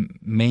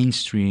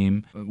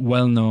mainstream,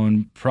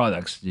 well-known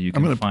products that you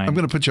can find. I'm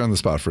going to put you on the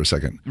spot for a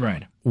second.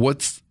 Right.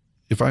 What's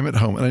if I'm at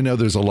home, and I know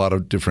there's a lot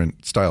of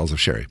different styles of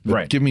sherry, but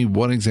Right. give me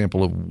one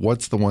example of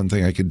what's the one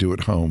thing I could do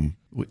at home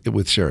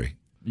with sherry.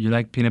 You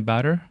like peanut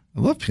butter? I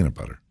love peanut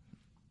butter.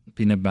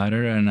 Peanut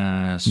butter and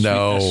a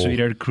No.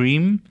 sweeter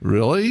cream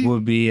Really? will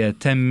be a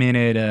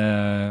 10-minute,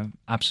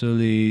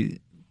 absolutely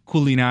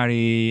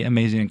culinary,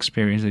 amazing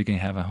experience that you can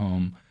have at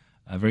home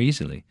very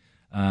easily.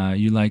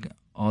 You like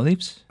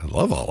olives? I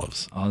love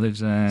olives.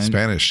 Olives and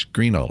Spanish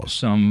green olives.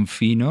 some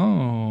Fino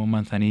or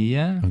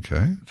manzanilla.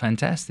 Okay.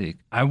 Fantastic.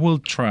 I will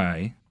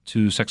try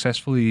to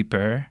successfully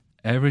pair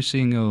every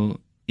single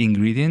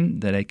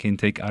ingredient that I can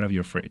take out of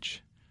your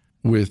fridge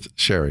With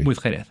sherry.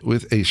 with Jerez.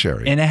 With a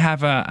sherry. And I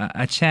have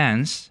a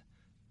chance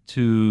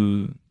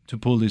to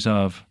pull this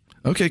off.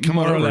 Okay, come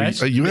on more or over.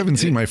 less. You haven't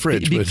seen my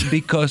fridge, but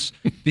because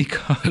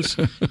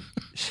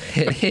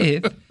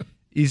Jerez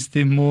is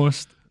the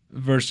most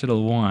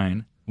versatile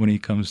wine when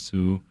it comes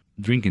to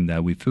drinking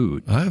that with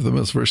food. I have the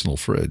most versatile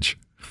fridge.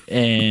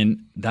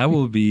 And that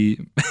will be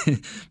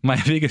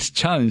my biggest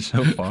challenge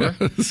so far.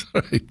 That's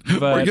right.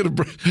 But- We're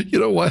gonna, you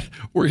know what?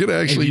 We're gonna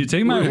actually. you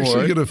take my we're actually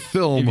word- gonna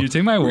film. if you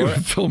take my we're word,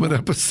 gonna film an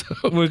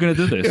episode. We're going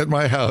to do this. at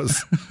my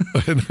house,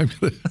 and I'm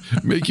gonna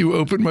make you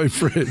open my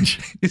fridge.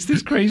 Is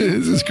this crazy?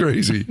 This is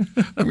crazy.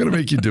 I'm gonna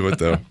make you do it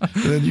though,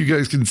 and then you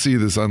guys can see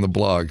this on the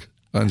blog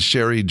on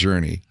Sherry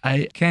Journey.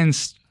 I can't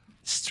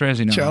stress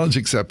enough. Challenge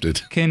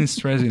accepted. Can't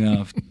stress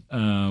enough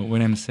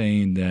when I'm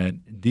saying that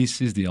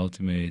this is the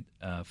ultimate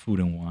food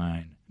and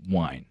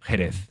wine,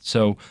 Jerez.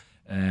 So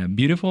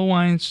beautiful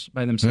wines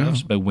by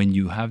themselves, but when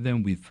you have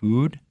them with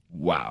food,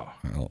 wow.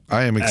 Well,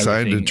 I am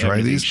excited to try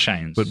everything these.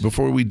 shines. But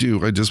before we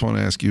do, I just want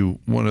to ask you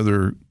one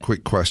other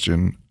quick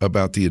question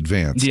about the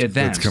advanced, The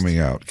advanced. that's coming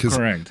out. 'Cause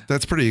Correct.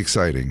 That's pretty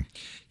exciting.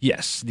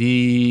 Yes,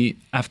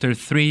 after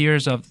 3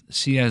 years of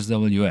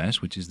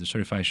CSWS, which is the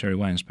Certified Sherry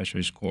Wine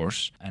Specialist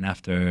course, and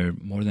after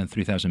more than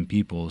 3,000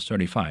 people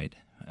certified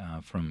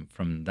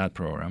from that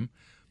program,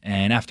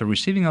 and after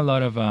receiving a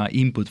lot of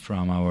input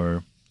from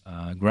our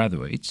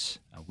graduates,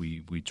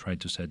 we tried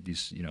to set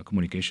this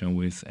communication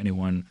with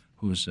anyone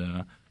who's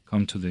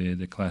come to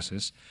the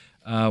classes.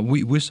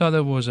 We saw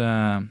there was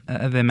a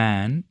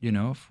demand,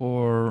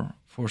 for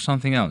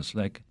something else.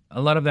 Like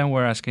a lot of them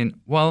were asking,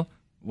 well,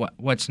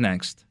 what's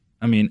next?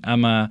 I mean,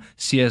 I'm a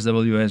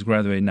CSWS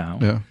graduate now.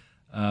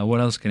 Yeah.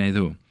 What else can I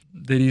do?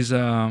 There is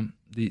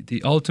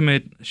the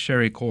ultimate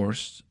sherry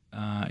course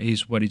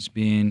is what is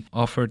being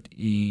offered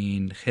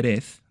in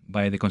Jerez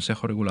by the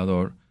Consejo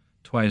Regulador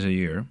twice a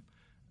year,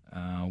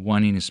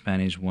 one in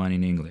Spanish, one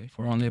in English,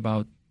 for only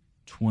about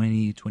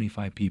 20,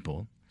 25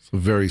 people. So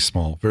very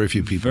small, very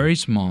few people. Very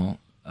small,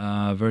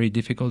 very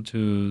difficult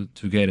to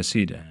get a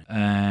seat,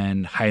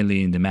 and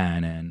highly in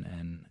demand,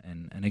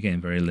 and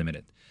again, very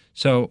limited.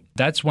 So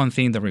that's one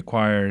thing that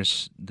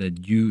requires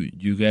that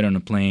you get on a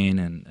plane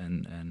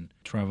and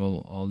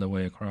travel all the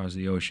way across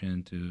the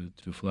ocean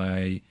to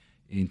fly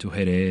into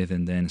Jerez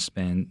and then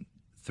spend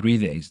 3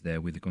 days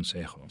there with the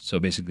Consejo. So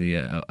basically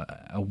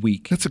a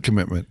week. That's a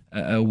commitment.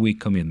 A week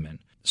commitment.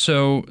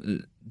 So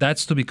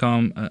that's to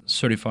become a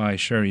certified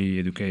sherry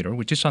educator,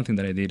 which is something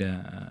that I did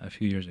a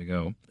few years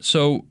ago.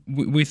 So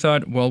we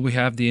thought, well, we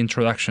have the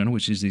introduction,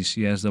 which is the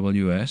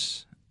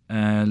CSWS.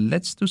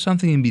 Let's do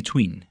something in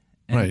between.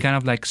 And Right. kind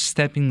of like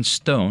stepping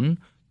stone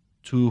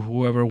to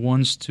whoever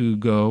wants to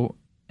go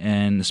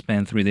and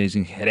spend 3 days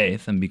in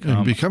Jerez and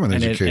become an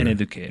educator. An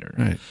educator.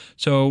 Right.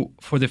 So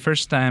for the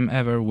first time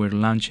ever, we're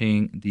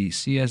launching the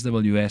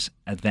CSWS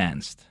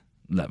Advanced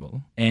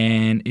level.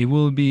 And it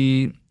will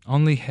be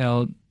only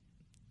held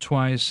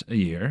twice a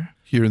year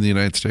Here in the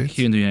United States?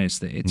 here in the United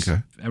States.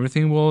 Okay.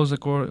 Everything goes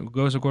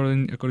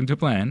according to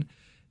plan.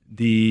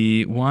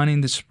 The one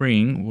in the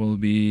spring will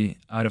be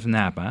out of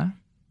Napa.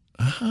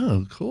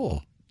 Oh,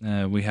 cool.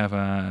 We have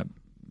a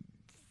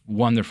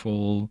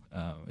wonderful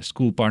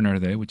school partner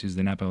there, which is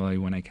the Napa Valley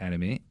Wine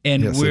Academy,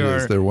 and Yes, it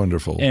is. They're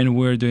wonderful. And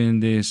we're doing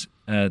this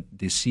at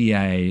the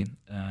CIA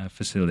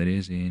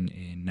facilities in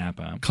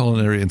Napa.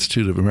 Culinary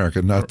Institute of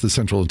America, not the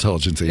Central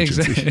Intelligence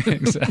Agency.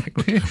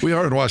 Exactly. We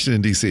are in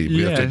Washington, D.C.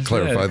 We have to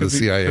clarify the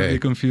CIA. Could be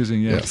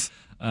confusing, yes.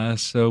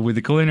 Yes. So with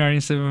the Culinary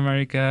Institute of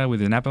America,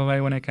 with the Napa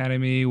Valley Wine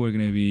Academy, we're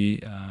going to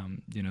be,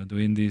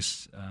 doing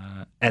this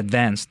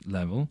advanced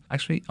level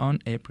actually on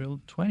April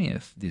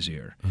 20th this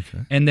year. Okay.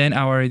 And then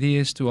our idea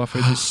is to offer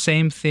the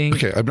same thing.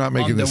 Okay, I'm not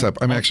making this up.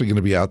 I'm actually going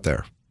to be out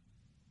there.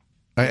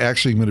 I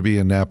actually am going to be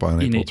in Napa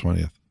on April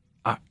 20th.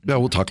 Yeah,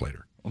 we'll talk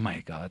later. Oh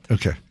my God.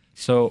 Okay.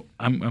 So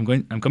I'm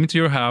coming to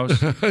your house.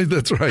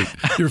 That's right.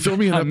 You're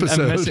filming an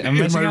episode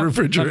in my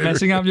refrigerator. I'm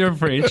messing up your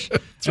fridge,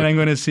 and I'm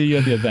going to see you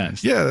at the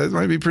advanced. Yeah, that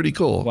might be pretty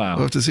cool. Wow.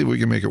 We'll have to see if we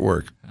can make it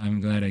work.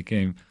 I'm glad I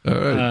came. All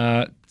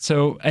right.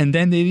 And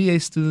then the idea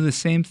is to do the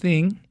same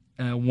thing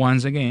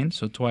once again,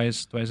 so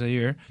twice a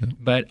year,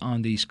 but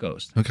on the East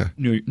Coast. Okay.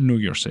 New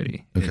York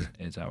City Okay.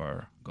 is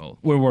our goal.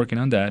 We're working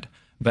on that.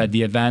 But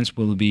the advanced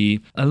will be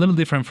a little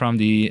different from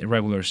the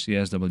regular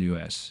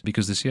CSWS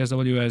because the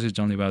CSWS is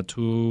only about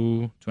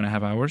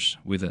 2.5 hours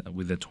with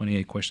a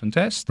 28 question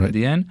test at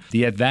the end.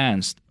 The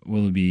advanced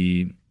will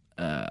be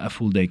a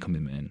full day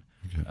commitment.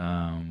 Okay.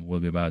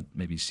 Will be about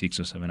maybe 6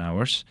 or 7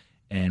 hours,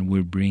 and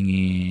we're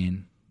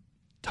bringing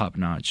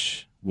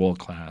top-notch,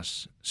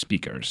 world-class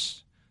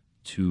speakers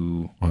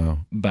to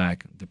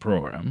back the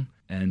program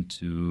and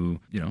to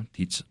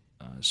teach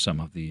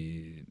some of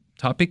the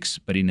topics,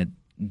 but in a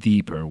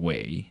deeper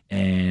way.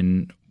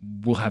 And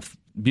we'll have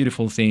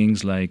beautiful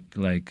things like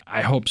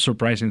I hope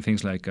surprising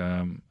things like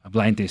a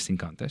blind tasting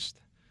contest.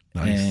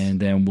 Nice. And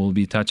then we'll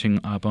be touching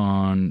up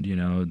on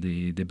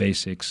the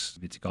basics,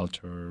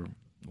 viticulture,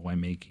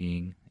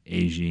 winemaking,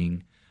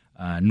 aging,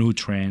 new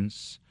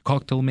trends,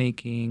 cocktail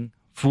making,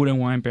 food and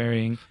wine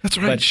pairing. That's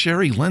right. But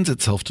sherry lends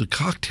itself to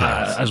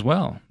cocktails as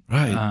well.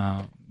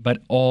 Right.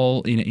 But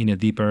all in a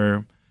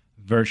deeper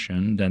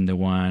version than the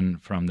one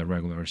from the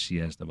regular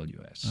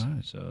CSWS.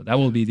 Right. So that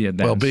will be the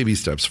advanced. Well, baby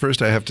steps.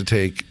 First, I have to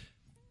take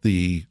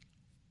the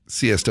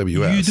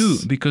CSWS. You do,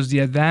 because the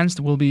advanced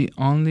will be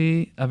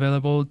only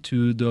available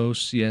to those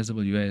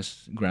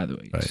CSWS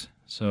graduates. Right.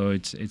 So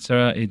it's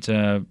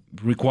a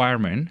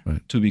requirement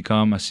to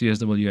become a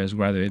CSWS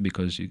graduate,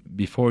 because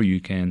before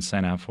you can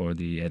sign up for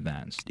the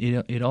advanced.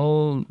 It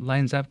all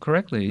lines up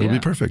correctly. It'll be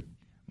perfect.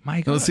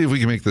 My God. Let's see if we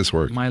can make this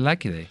work. My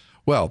lucky day.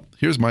 Well,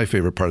 here's my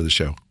favorite part of the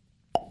show.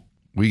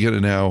 We get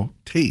to now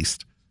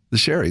taste the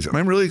sherries, and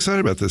I'm really excited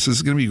about this. This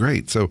is going to be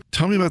great. So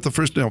tell me about the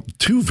first. Now,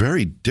 two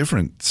very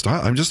different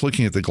styles. I'm just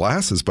looking at the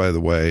glasses, by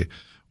the way.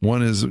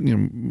 One is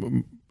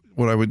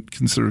what I would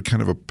consider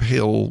kind of a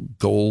pale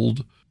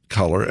gold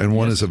color, and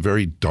one is a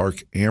very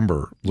dark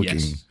amber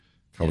looking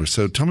color.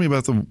 So tell me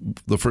about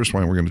the first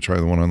wine. We're going to try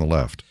the one on the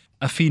left.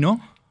 A Fino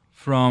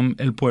from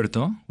El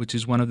Puerto, which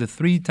is one of the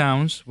 3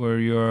 towns where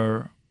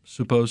you're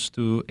supposed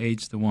to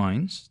age the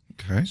wines.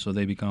 Okay. So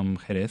they become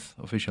Jerez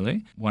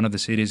officially. One of the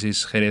cities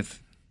is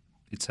Jerez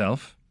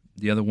itself.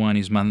 The other one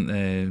is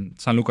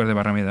Sanlúcar de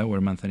Barrameda,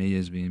 where Manzanilla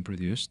is being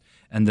produced.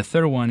 And the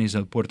third one is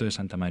El Puerto de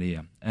Santa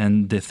Maria.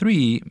 And the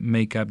 3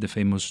 make up the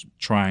famous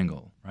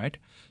triangle, right?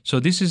 So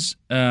this is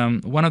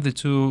one of the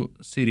 2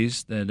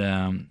 cities that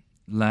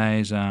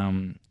lies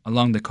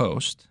along the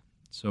coast,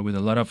 so with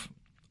a lot of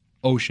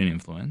ocean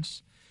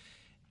influence.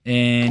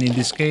 And in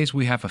this case,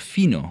 we have a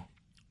Fino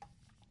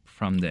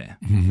from there.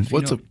 Mm-hmm.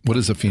 What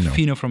is a Fino? A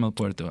Fino from El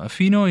Puerto. A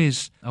Fino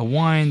is a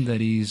wine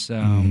that is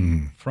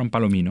from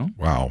Palomino.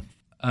 Wow.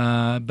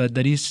 But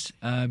that is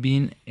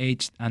being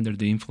aged under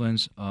the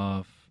influence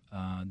of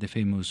the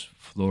famous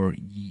flor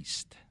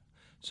yeast.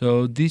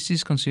 So this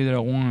is considered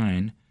a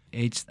wine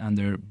aged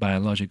under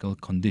biological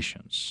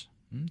conditions.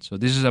 So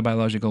this is a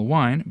biological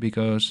wine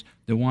because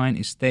the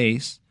wine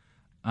stays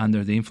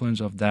under the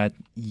influence of that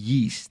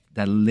yeast,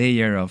 that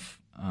layer of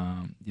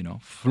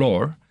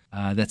flor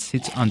that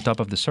sits on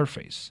top of the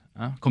surface.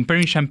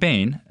 Comparing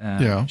champagne,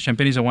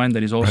 champagne is a wine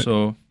that is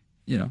also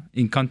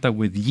in contact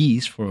with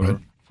yeast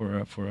for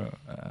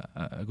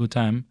a good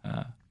time.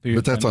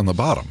 But that's on the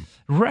bottom.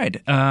 Right.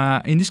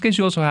 In this case,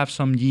 you also have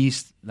some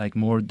yeast, like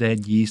more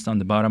dead yeast on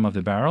the bottom of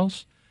the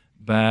barrels.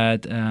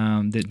 But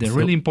the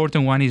really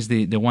important one is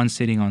the one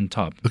sitting on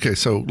top. Okay,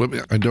 so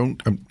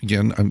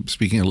I'm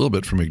speaking a little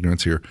bit from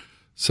ignorance here.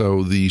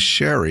 So the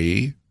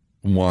sherry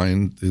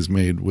wine is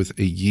made with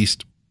a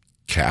yeast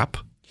cap?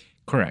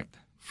 Correct.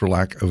 For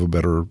lack of a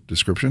better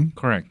description?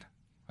 Correct.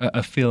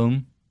 A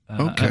film,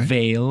 okay. A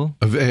veil.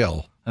 A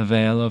veil. A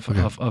veil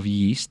of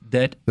yeast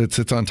that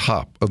sits on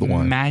top of the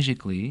wine.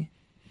 Magically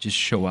just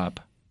show up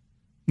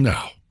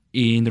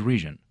in the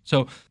region.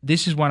 So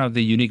this is one of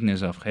the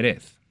uniqueness of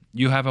Jerez.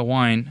 You have a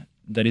wine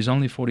that is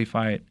only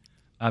fortified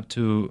up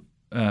to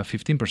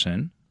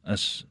 15%,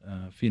 as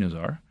Finos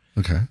are.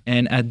 Okay.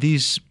 And at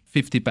this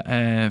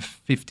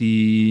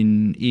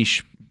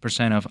 15-ish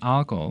percent of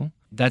alcohol,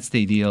 that's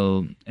the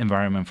ideal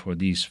environment for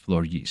these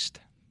flor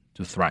yeast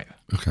to thrive.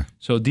 Okay.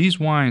 So these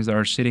wines that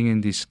are sitting in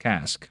this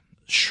cask,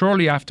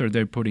 shortly after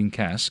they're put in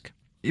cask,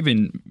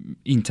 even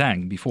in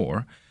tank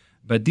before,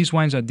 but these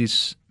wines at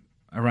this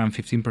around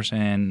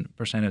 15%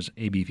 as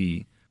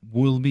ABV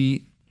will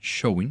be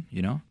showing,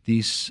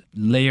 this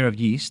layer of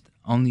yeast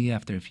only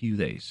after a few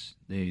days.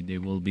 They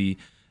will be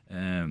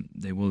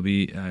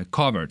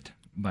covered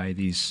by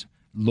this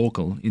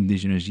local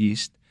indigenous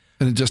yeast.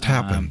 And it just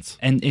happens.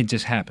 And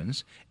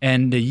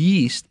the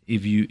yeast,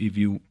 if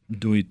you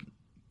do it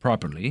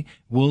properly,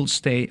 will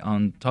stay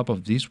on top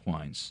of these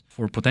wines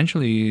for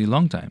potentially a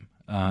long time.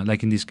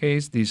 Like in this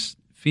case, this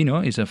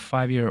Fino is a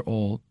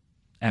 5-year-old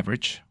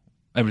average.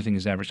 Everything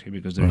is average here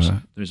because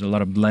there's a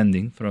lot of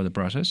blending throughout the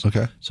process.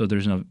 Okay. So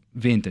there's no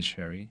vintage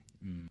sherry.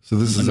 So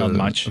this is not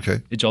much.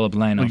 Okay. It's all a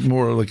blend of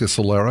more like a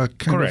Solera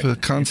kind of a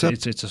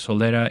concept. It's a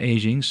Solera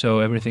aging. So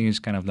everything is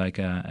kind of like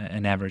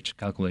an average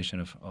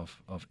calculation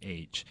of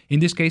age. In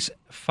this case,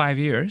 5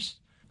 years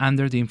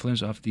under the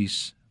influence of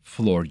this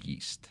flor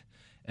yeast.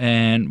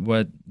 And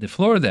what the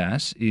flor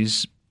does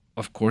is,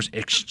 of course,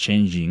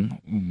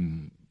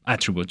 exchanging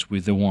attributes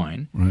with the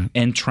wine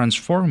and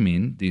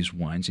transforming these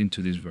wines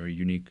into these very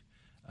unique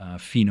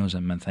Finos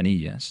and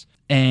Manzanillas.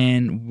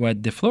 And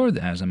what the flor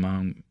does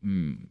among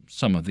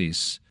some of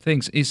these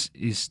things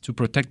is to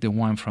protect the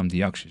wine from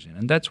the oxygen.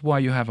 And that's why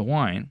you have a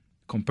wine,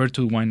 compared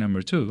to wine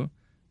number 2,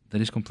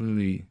 that is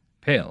completely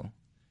pale.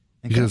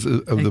 because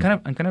of the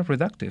kind of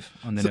reductive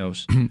on the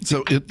nose.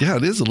 So it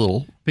is a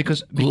little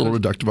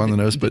reductive on the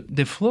nose, but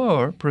the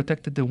floor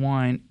protected the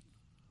wine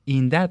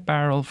in that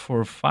barrel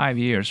for 5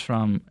 years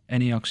from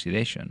any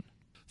oxidation.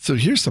 So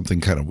here's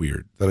something kind of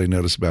weird that I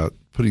noticed about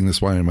putting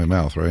this wine in my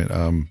mouth, right?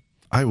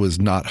 I was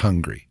not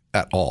hungry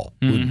at all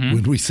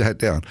when we sat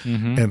down.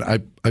 And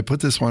I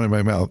put this wine in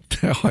my mouth.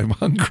 Now I'm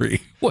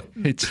hungry. What?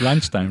 It's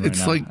lunchtime right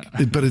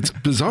now. But it's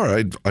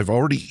bizarre. I've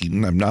already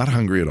eaten. I'm not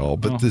hungry at all.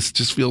 But this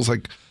just feels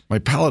like my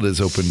palate has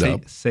opened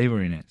up.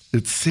 Savoriness.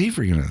 It's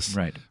savoriness.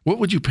 Right. What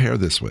would you pair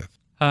this with?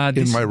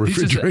 In my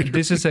refrigerator.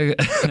 This is a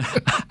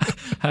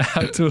I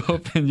have to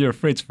open your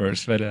fridge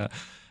first, but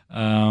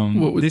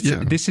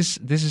this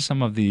is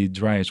some of the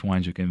driest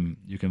wines you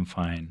can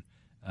find.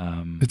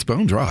 It's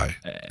bone dry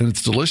and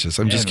it's delicious.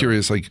 I'm just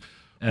curious,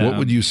 what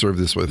would you serve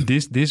this with?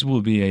 This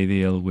will be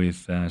ideal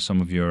with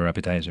some of your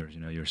appetizers,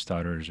 your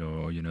starters,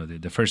 or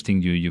the first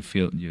thing you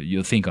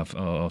think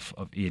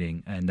of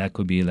eating, and that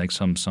could be like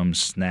some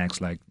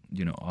snacks like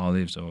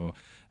olives or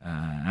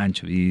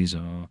anchovies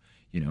or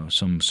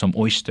some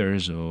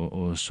oysters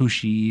or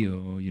sushi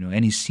or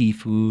any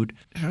seafood.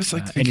 I was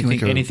thinking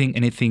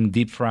anything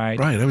deep fried.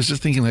 Right. I was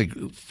just thinking like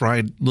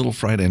little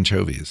fried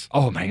anchovies.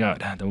 Oh my God,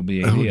 that would be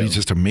ideal. That would be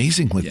just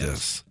amazing with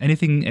this.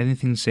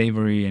 Anything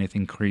savory,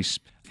 anything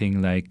crisp,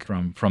 thing like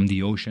from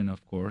the ocean, of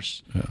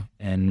course. Yeah.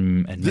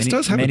 And this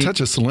does have a touch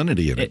of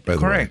salinity in it, by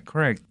the way.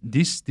 Correct.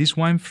 These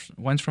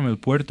wines from El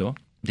Puerto,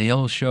 they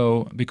all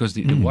show, because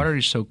the water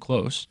is so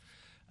close.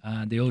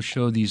 They all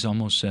show these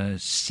almost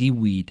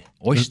seaweed,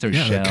 oyster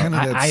shell, kind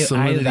of that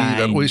salinity,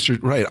 that oyster,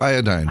 right?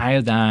 Iodine.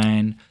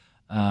 Iodine.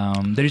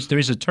 There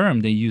is a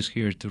term they use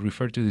here to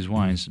refer to these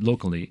wines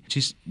locally.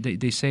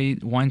 They say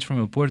wines from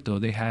El Puerto,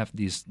 they have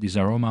this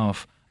aroma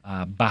of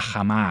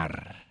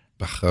bajamar.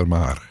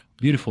 Bajamar.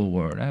 Beautiful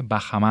word,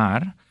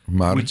 bajamar.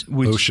 Mar, which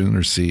ocean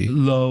or sea.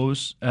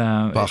 Lows.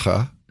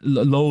 Baja.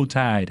 Low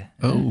tide.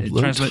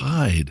 Low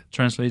tide.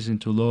 Translates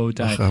into low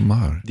tide.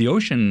 Bajamar. The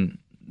ocean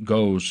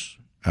goes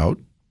out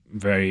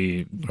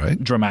very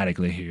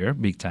dramatically here,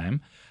 big time,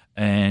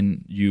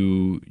 and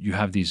you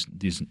have these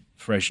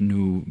fresh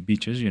new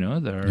beaches,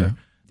 that are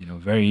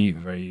very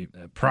very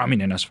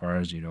prominent as far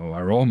as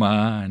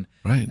aroma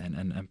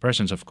and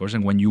presence, of course.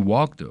 And when you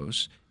walk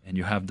those, and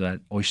you have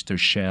that oyster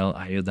shell,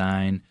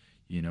 iodine,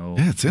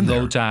 it's in low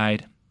there.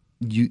 Tide,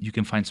 you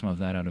can find some of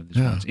that out of these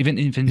wines.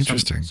 Even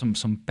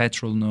some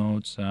petrol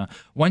notes,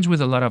 wines with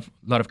a lot of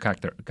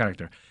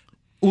character.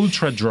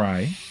 Ultra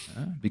dry,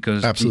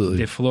 because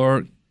the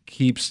floor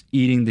keeps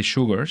eating the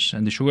sugars,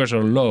 and the sugars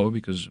are low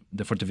because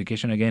the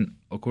fortification again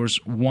occurs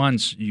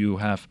once you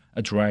have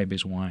a dry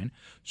base wine.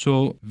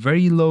 So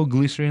very low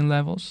glycerin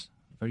levels,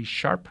 very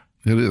sharp.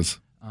 It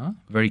is.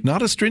 Very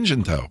not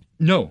astringent though.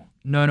 No,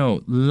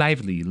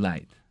 lively,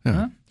 light.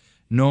 Yeah.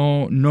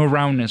 No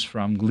roundness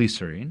from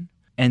glycerin,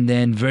 and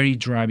then very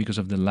dry because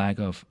of the lack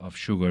of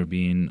sugar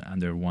being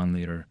under 1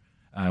 liter,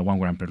 1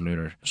 gram per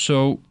liter.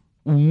 So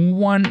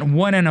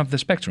one end of the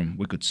spectrum,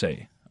 we could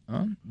say.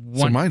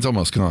 So mine's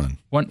almost gone.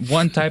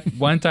 One type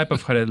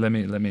of Jerez. Let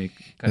me.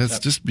 That's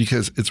just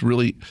because it's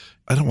really.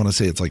 I don't want to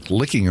say it's like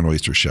licking an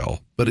oyster shell,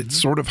 but it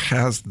sort of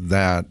has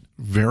that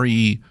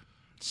very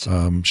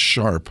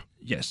sharp.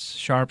 Yes,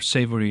 sharp,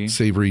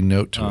 savory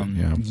note to it.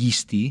 Yeah,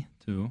 yeasty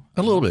too.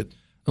 A little bit.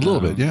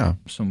 Yeah.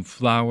 Some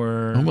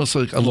flour. Almost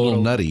like a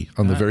little nutty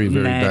on the very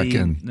nutty, back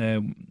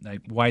end.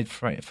 Like white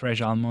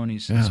fresh almond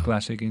is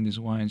classic in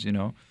these wines.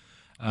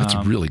 That's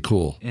really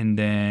cool. And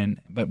then,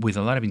 but with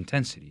a lot of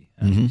intensity.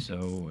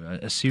 So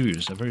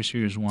a very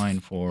serious wine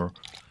for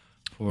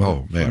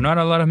not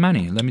a lot of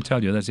money. Let me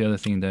tell you, that's the other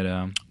thing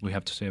that we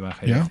have to say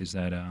about Jerez is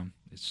that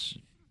it's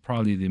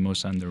probably the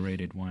most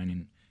underrated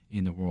wine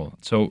in the world.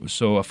 So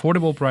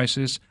affordable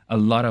prices, a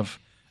lot of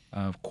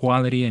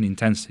quality and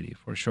intensity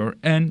for sure,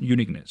 and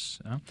uniqueness.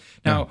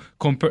 Now,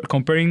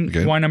 comparing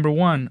wine number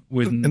one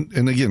with...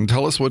 And again,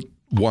 tell us what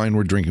wine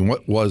we're drinking.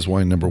 What was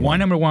wine number one? Wine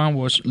number one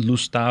was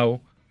Lustau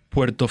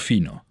Porto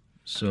Fino.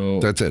 So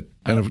that's it.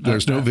 And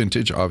there's no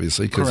vintage,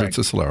 obviously, because it's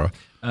a Solera.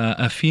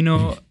 A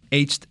Fino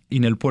aged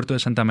in El Puerto de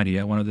Santa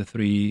Maria, one of the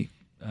three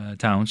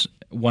towns,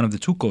 one of the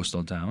two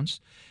coastal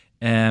towns,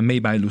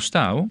 made by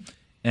Lustau,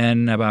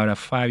 and about a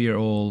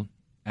 5-year-old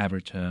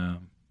average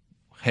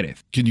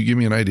Jerez. Can you give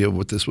me an idea of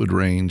what this would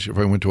range if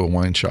I went to a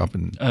wine shop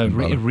and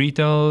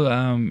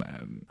retail?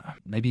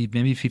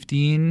 Maybe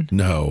 15.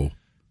 No.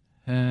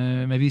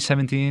 Maybe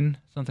 17,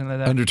 something like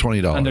that. Under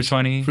 $20. Under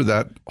 20 for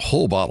that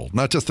whole bottle,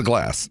 not just the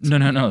glass. No,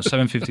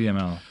 750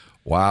 ml.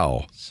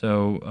 Wow.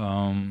 So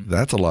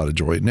that's a lot of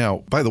joy.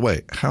 Now, by the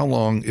way, how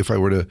long if I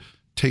were to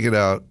take it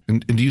out?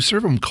 And do you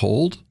serve them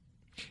cold?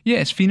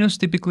 Yes, Fino's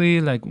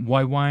typically like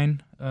white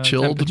wine.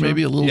 Chilled,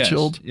 maybe a little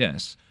chilled.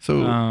 Yes.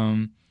 So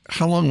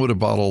how long would a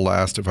bottle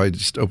last if I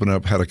just open it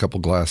up, had a couple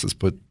glasses,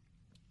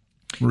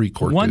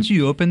 recorked once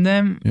you open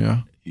them,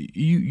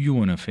 you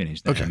want to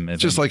finish them. Okay,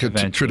 just like a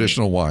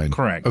traditional wine.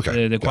 Correct.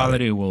 Okay, the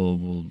quality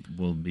will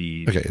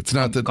be it's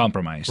not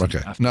compromised.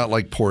 Okay, not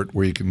like port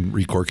where you can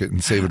recork it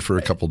and save it for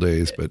a couple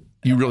days, but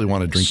you really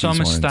want to drink some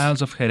these wines.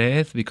 styles of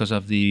Jerez because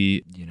of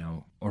the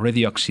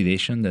already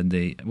oxidation that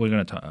we're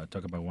going to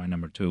talk about wine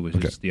number 2, which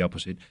is the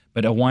opposite.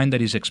 But a wine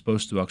that is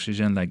exposed to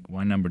oxygen, like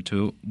wine number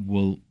 2,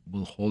 will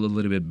hold a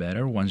little bit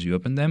better once you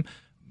open them.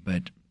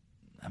 But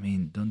I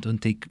mean,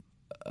 don't take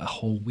a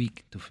whole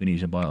week to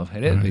finish a bottle of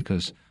Jerez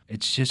because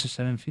it's just a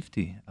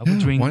 750. I would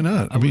drink. Why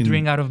not? I would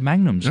drink out of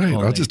magnums. Right,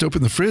 I'll just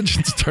open the fridge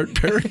and start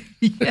pairing.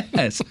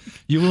 Yes,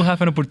 you will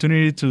have an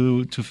opportunity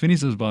to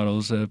finish those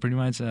bottles pretty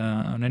much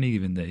on any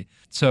given day.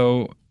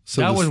 So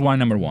that was wine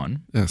number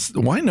 1. Yes,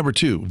 wine number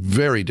 2,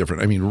 very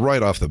different. I mean,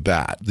 right off the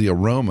bat, the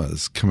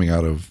aromas coming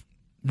out of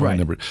wine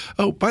number.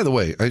 Oh, by the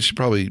way, I should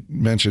probably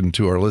mention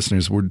to our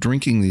listeners, we're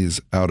drinking these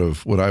out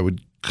of what I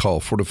would call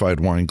fortified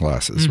wine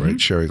glasses,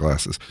 right? Sherry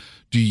glasses.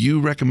 Do you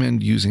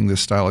recommend using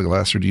this style of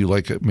glass, or do you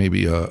like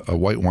maybe a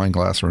white wine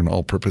glass or an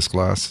all-purpose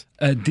glass?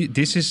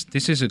 This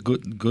is a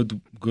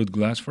good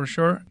glass for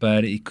sure,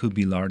 but it could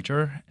be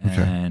larger.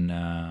 Okay. And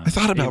I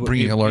thought about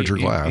bringing a larger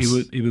glass.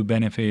 It would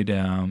benefit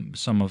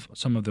some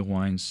of the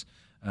wines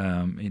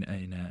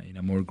in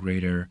a more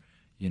greater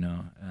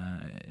scale.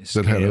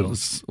 That had a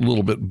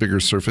little bit bigger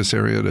surface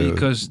area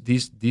because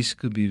these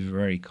could be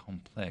very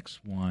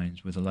complex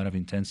wines with a lot of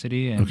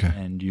intensity,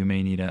 and you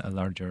may need a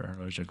larger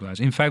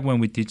glass. In fact, when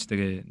we teach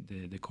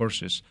the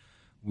courses,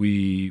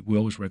 we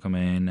always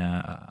recommend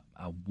a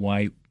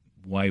white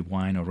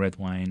wine or red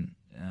wine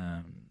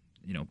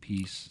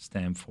piece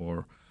stem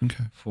for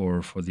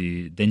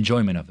the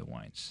enjoyment of the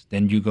wines.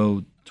 Then you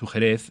go to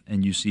Jerez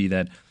and you see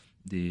that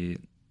the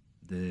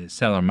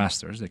cellar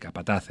masters, the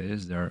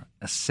capataces, they're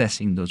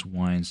assessing those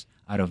wines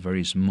out of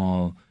very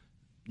small,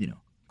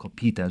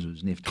 copitas or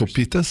snifters.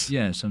 Copitas?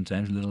 Yeah,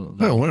 sometimes little.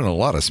 I learned a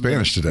lot of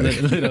Spanish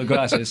today. Little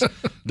glasses.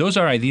 Those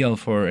are ideal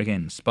for,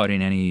 again,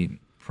 spotting any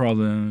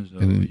problems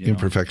or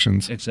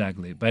imperfections.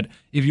 Exactly. But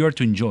if you are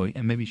to enjoy,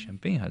 and maybe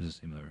champagne has a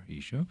similar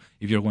issue,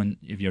 if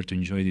you're to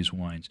enjoy these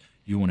wines,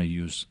 you want to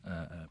use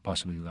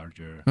possibly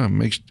larger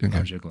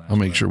glass. I'll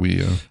make sure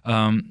we.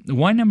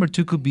 Wine number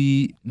 2 could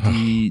be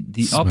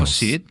the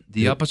opposite,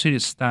 opposite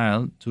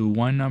style to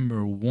wine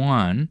number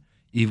 1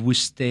 if we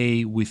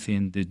stay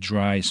within the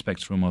dry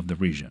spectrum of the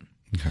region.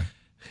 Okay.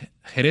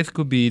 Jerez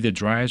could be the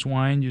driest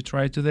wine you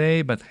try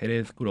today, but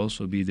Jerez could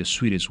also be the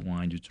sweetest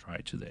wine you try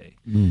today.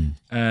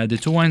 The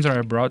 2 wines that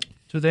I brought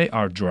today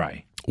are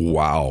dry.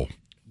 Wow.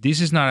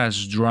 This is not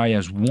as dry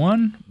as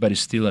 1, but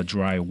it's still a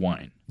dry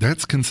wine.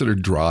 That's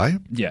considered dry?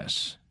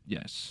 Yes.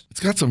 It's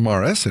got some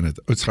RS in it.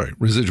 Oh, sorry,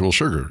 residual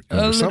sugar in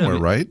there somewhere,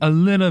 right? A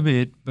little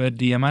bit, but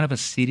the amount of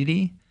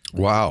acidity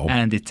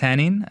and the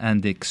tannin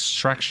and the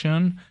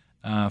extraction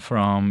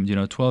from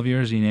 12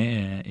 years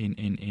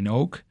in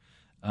oak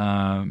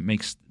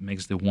makes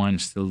the wine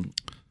still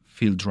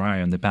feel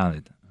dry on the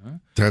palate.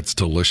 That's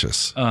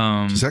delicious.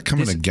 Does that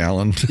come in a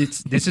gallon?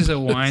 This is a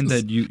wine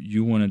that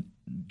you want to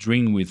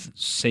drink with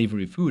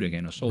savory food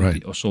again,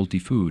 or salty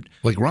food.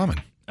 Like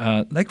ramen.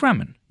 Like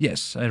ramen,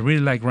 yes. I really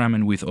like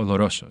ramen with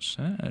olorosos.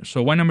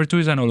 So wine number 2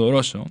 is an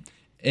oloroso.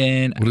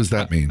 And what does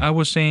that mean? I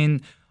was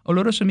saying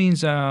oloroso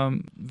means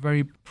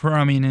very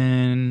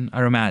prominent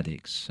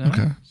aromatics.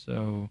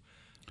 So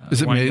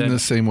is it made in the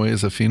same way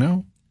as a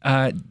Fino?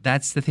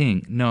 That's the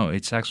thing. No,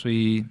 it's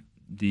actually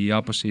the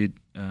opposite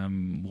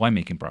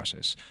winemaking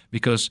process.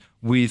 Because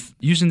with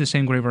using the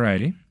same grape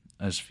variety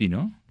as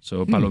Fino,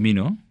 so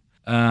Palomino,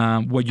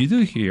 what you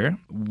do here,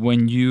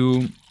 when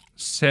you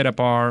set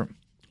apart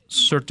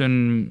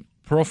certain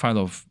profile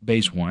of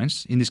base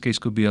wines, in this case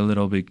could be a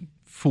little bit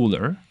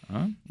fuller,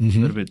 a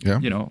little bit,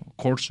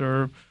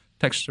 coarser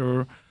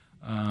texture,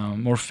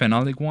 more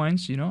phenolic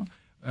wines,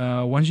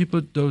 once you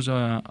put those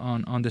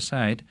on the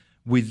side,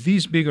 with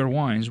these bigger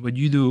wines, what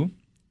you do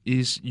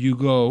is you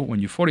go,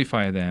 when you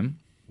fortify them,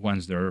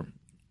 once they're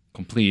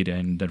complete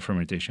and their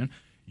fermentation,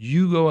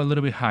 you go a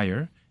little bit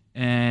higher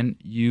and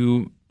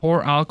you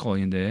pour alcohol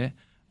in there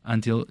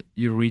until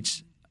you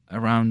reach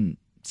around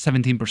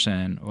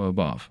 17% or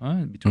above,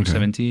 between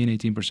 17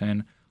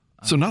 18%.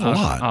 So not a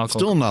lot. Alcohol.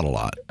 Still not a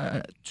lot.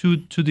 2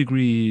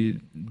 degree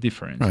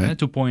difference,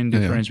 2 point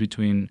difference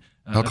between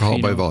alcohol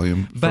by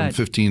volume from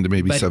 15 to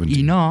maybe 17.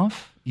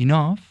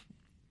 Enough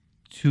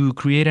to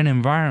create an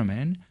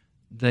environment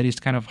that is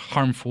kind of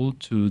harmful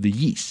to the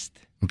yeast.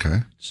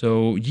 Okay.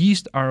 So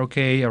yeast are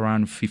okay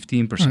around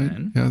 15%.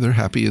 Right. Yeah, they're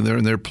happy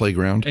in their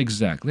playground.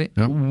 Exactly.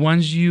 Yep.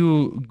 Once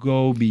you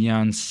go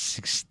beyond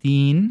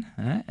 16,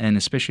 and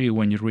especially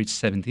when you reach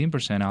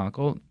 17%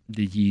 alcohol,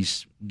 the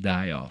yeast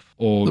die off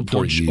or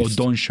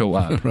don't show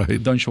up.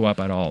 Right. Don't show up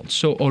at all.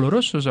 So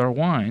olorosos are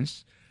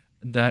wines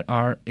that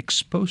are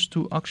exposed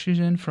to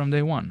oxygen from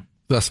day one.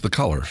 That's the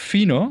color.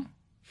 Fino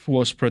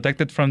was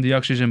protected from the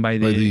oxygen by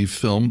the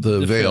film,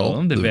 the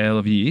veil. The veil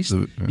of yeast.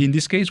 In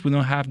this case, we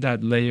don't have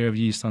that layer of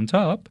yeast on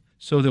top,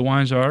 so the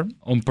wines are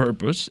on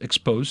purpose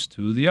exposed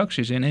to the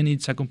oxygen, and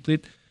it's a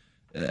complete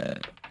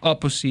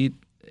opposite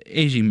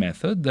aging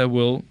method that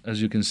will,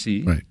 as you can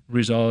see,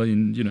 result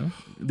in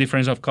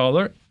difference of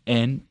color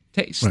and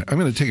taste. Right. I'm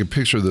going to take a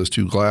picture of those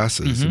 2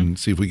 glasses and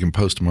see if we can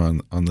post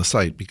them on the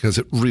site, because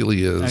it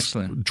really is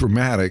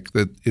dramatic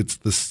that it's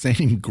the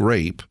same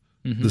grape,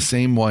 the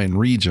same wine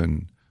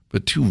region,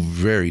 but 2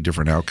 very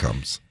different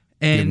outcomes.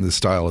 in the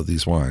style of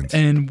these wines.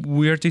 And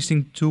we are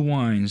tasting two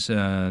wines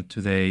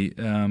today.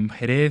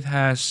 Jerez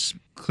has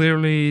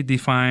clearly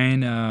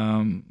defined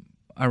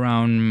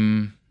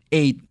around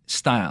 8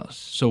 styles.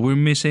 So we're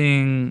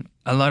missing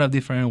a lot of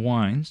different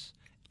wines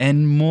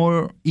and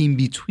more in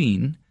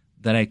between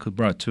that I could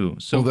brought too.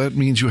 So that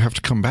means you have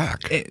to come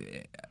back.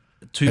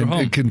 To your home.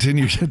 And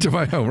continue to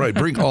my home. Right.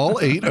 Bring all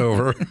 8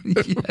 over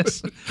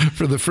Yes.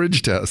 for the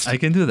fridge test. I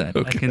can do that.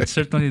 Okay. I can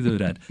certainly do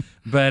that.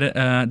 But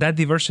that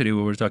diversity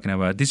we were talking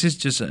about, this is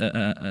just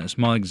a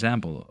small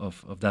example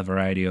of that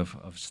variety of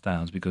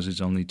styles because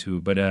it's only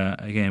 2. But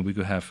again, we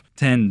could have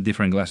 10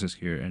 different glasses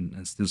here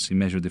and still see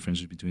measure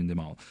differences between them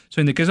all. So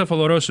in the case of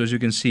Oloroso, as you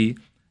can see,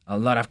 a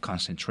lot of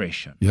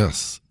concentration.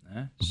 Yes.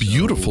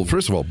 Beautiful.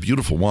 First of all,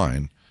 beautiful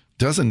wine.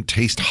 Doesn't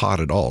taste hot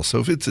at all. So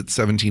if it's at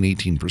 17,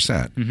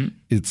 18%,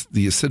 it's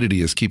the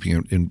acidity is keeping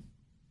it in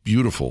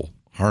beautiful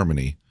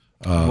harmony.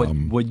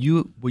 What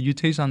you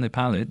taste on the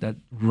palate, that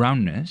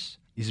roundness,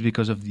 is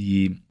because of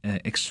the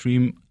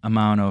extreme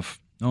amount of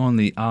not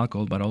only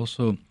alcohol but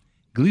also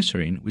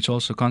glycerin, which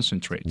also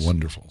concentrates.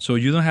 Wonderful. So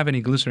you don't have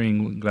any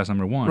glycerin in glass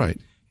number 1. Right.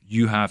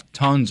 You have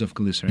tons of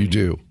glycerin. You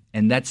do.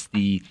 And that's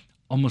the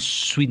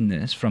almost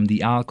sweetness from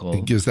the alcohol.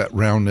 It gives that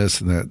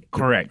roundness and that.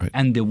 Correct. Right.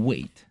 And the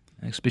weight.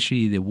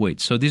 Especially the weight.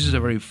 So this is a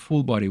very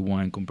full body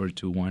wine compared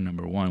to wine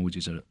number 1, which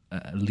is a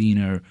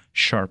leaner,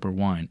 sharper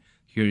wine.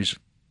 Here is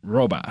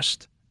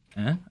robust.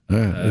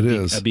 It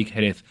is. A big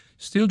Jerez.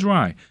 Still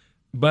dry,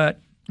 but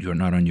you're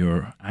not on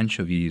your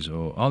anchovies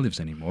or olives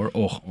anymore,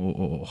 or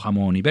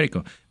jamón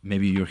ibérico.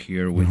 Maybe you're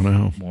here with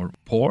more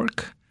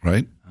pork.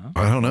 Right?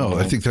 I don't know.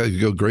 I think that would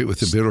go great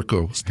with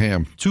Iberico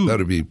ham. That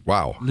would be,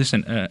 wow.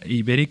 Listen,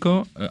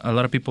 Iberico, a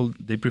lot of people,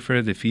 they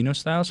prefer the Fino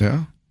styles.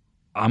 Yeah.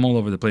 I'm all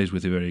over the place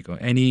with Iberico.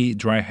 Any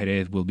dry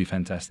Jerez will be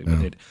fantastic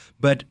with it.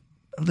 But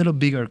a little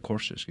bigger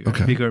courses here,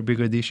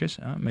 bigger dishes.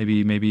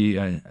 Maybe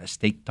a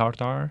steak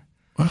tartare,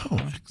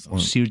 or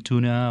seared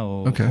tuna,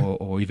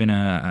 or even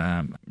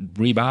a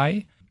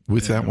ribeye.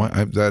 With that one,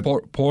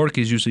 pork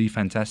is usually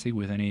fantastic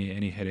with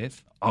any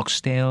Jerez.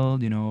 Oxtail,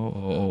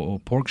 or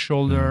pork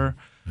shoulder,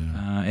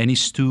 any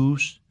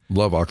stews.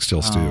 Love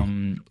oxtail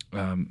stew.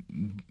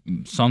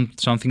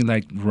 Something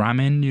like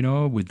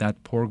ramen, with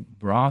that pork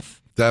broth.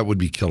 That would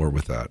be killer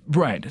with that.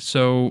 Right.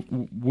 So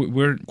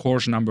we're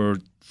course number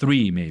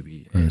 3,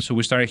 maybe. Right. So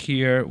we started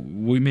here.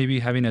 We may be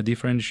having a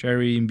different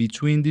sherry in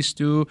between these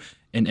two,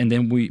 and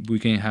then we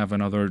can have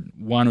another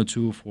 1 or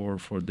 2 for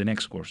the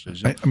next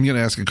courses. I'm going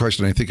to ask a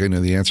question I think I know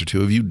the answer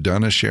to. Have you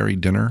done a sherry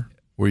dinner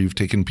where you've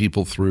taken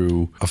people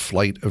through a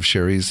flight of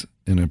sherries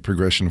in a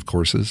progression of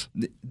courses?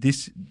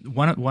 This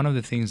one of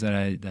the things that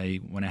I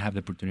when I have the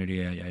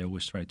opportunity, I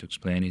always try to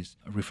explain is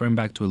referring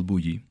back to El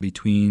Bulli,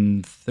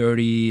 between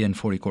 30 and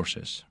 40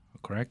 courses,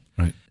 correct?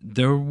 Right.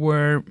 There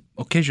were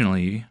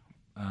occasionally,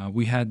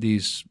 we had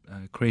these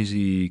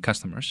crazy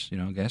customers,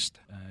 guests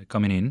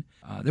coming in.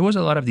 There was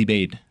a lot of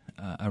debate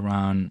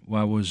around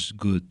what was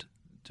good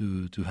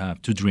to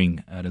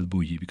drink at El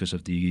Bulli because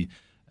of the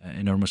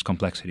enormous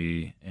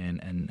complexity and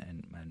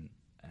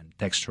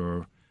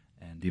texture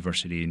and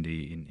diversity in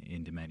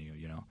the menu,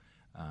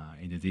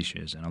 in the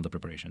dishes and all the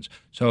preparations.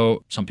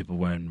 So some people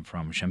went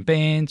from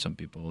champagne, some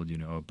people,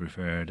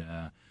 preferred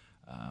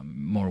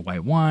more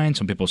white wine.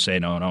 Some people say,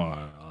 no,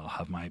 I'll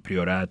have my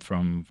Priorat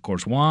from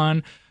course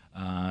 1.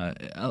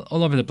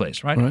 All over the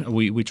place, right?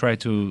 We try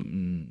to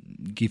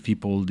give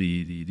people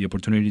the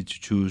opportunity to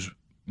choose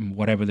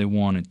whatever they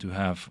wanted to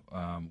have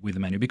with the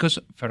menu, because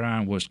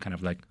Ferran was kind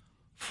of like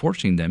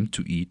forcing them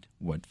to eat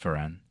what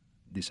Ferran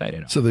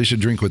decided on. So they should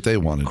drink what they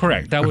wanted.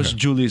 Correct. That was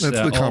Julie's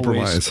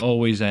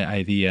always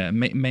idea.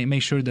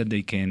 Make sure that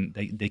they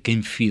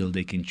can feel,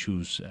 they can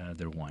choose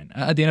their wine.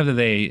 At the end of the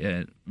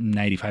day,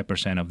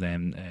 95% of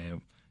them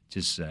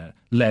just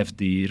left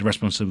the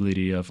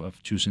responsibility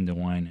of choosing the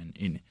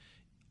wine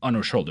on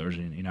our shoulders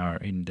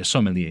in the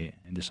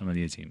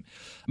sommelier team.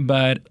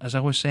 But as I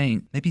was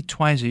saying, maybe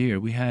twice a year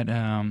we had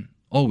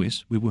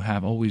we would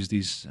have always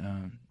these.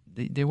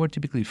 They were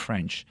typically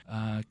French,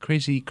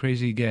 crazy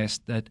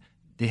guests that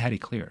they had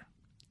it clear,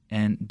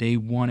 and they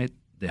wanted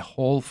the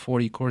whole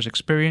 40-course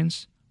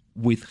experience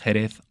with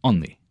Jerez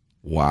only.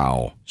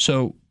 Wow!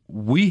 So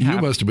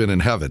you must have been in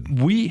heaven.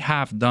 We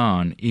have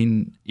done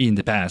in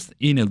the past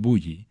in El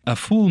Bulli a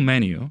full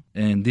menu,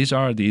 and these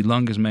are the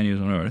longest menus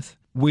on earth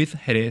with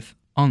Jerez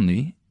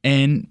only,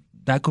 and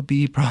that could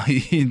be probably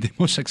the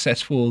most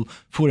successful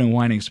food and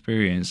wine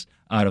experience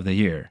out of the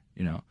year.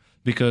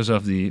 Because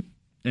of the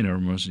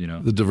enormous,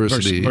 the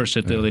diversity,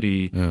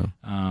 versatility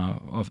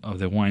of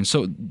the wine.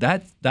 So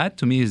that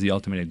to me is the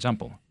ultimate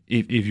example.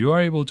 If you are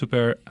able to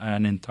pair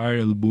an entire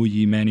El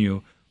Bulli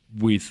menu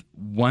with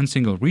one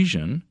single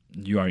region,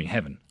 you are in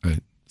heaven. Right.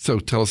 So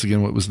tell us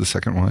again, what was the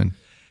second wine?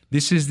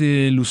 This is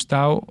the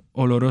Lustau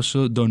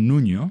Oloroso Don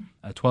Nuño,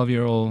 a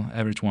 12-year-old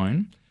average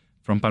wine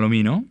from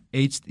Palomino,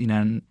 aged in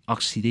an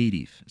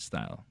oxidative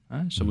style.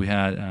 So we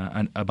had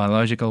a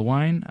biological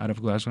wine out of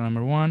glass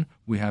number 1.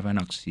 We have an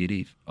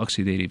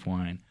oxidative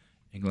wine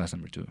in glass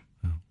number 2.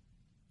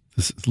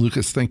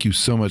 Lucas, thank you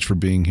so much for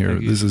being here.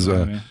 This is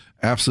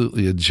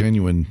absolutely a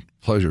genuine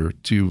pleasure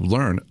to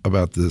learn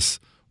about this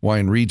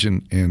wine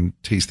region and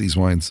taste these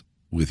wines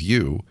with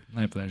you.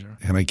 My pleasure.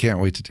 And I can't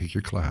wait to take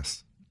your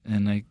class.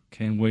 And I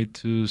can't wait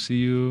to see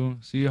you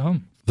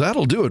home.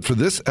 That'll do it for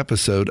this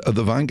episode of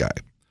The Vine Guy.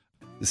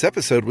 This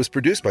episode was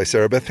produced by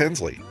Sarah Beth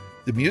Hensley.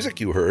 The music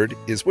you heard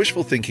is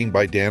Wishful Thinking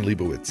by Dan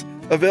Lebowitz,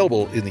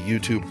 available in the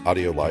YouTube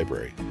audio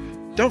library.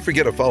 Don't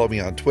forget to follow me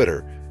on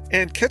Twitter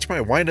and catch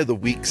my Wine of the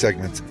Week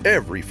segments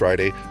every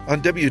Friday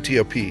on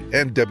WTOP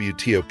and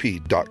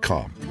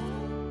WTOP.com.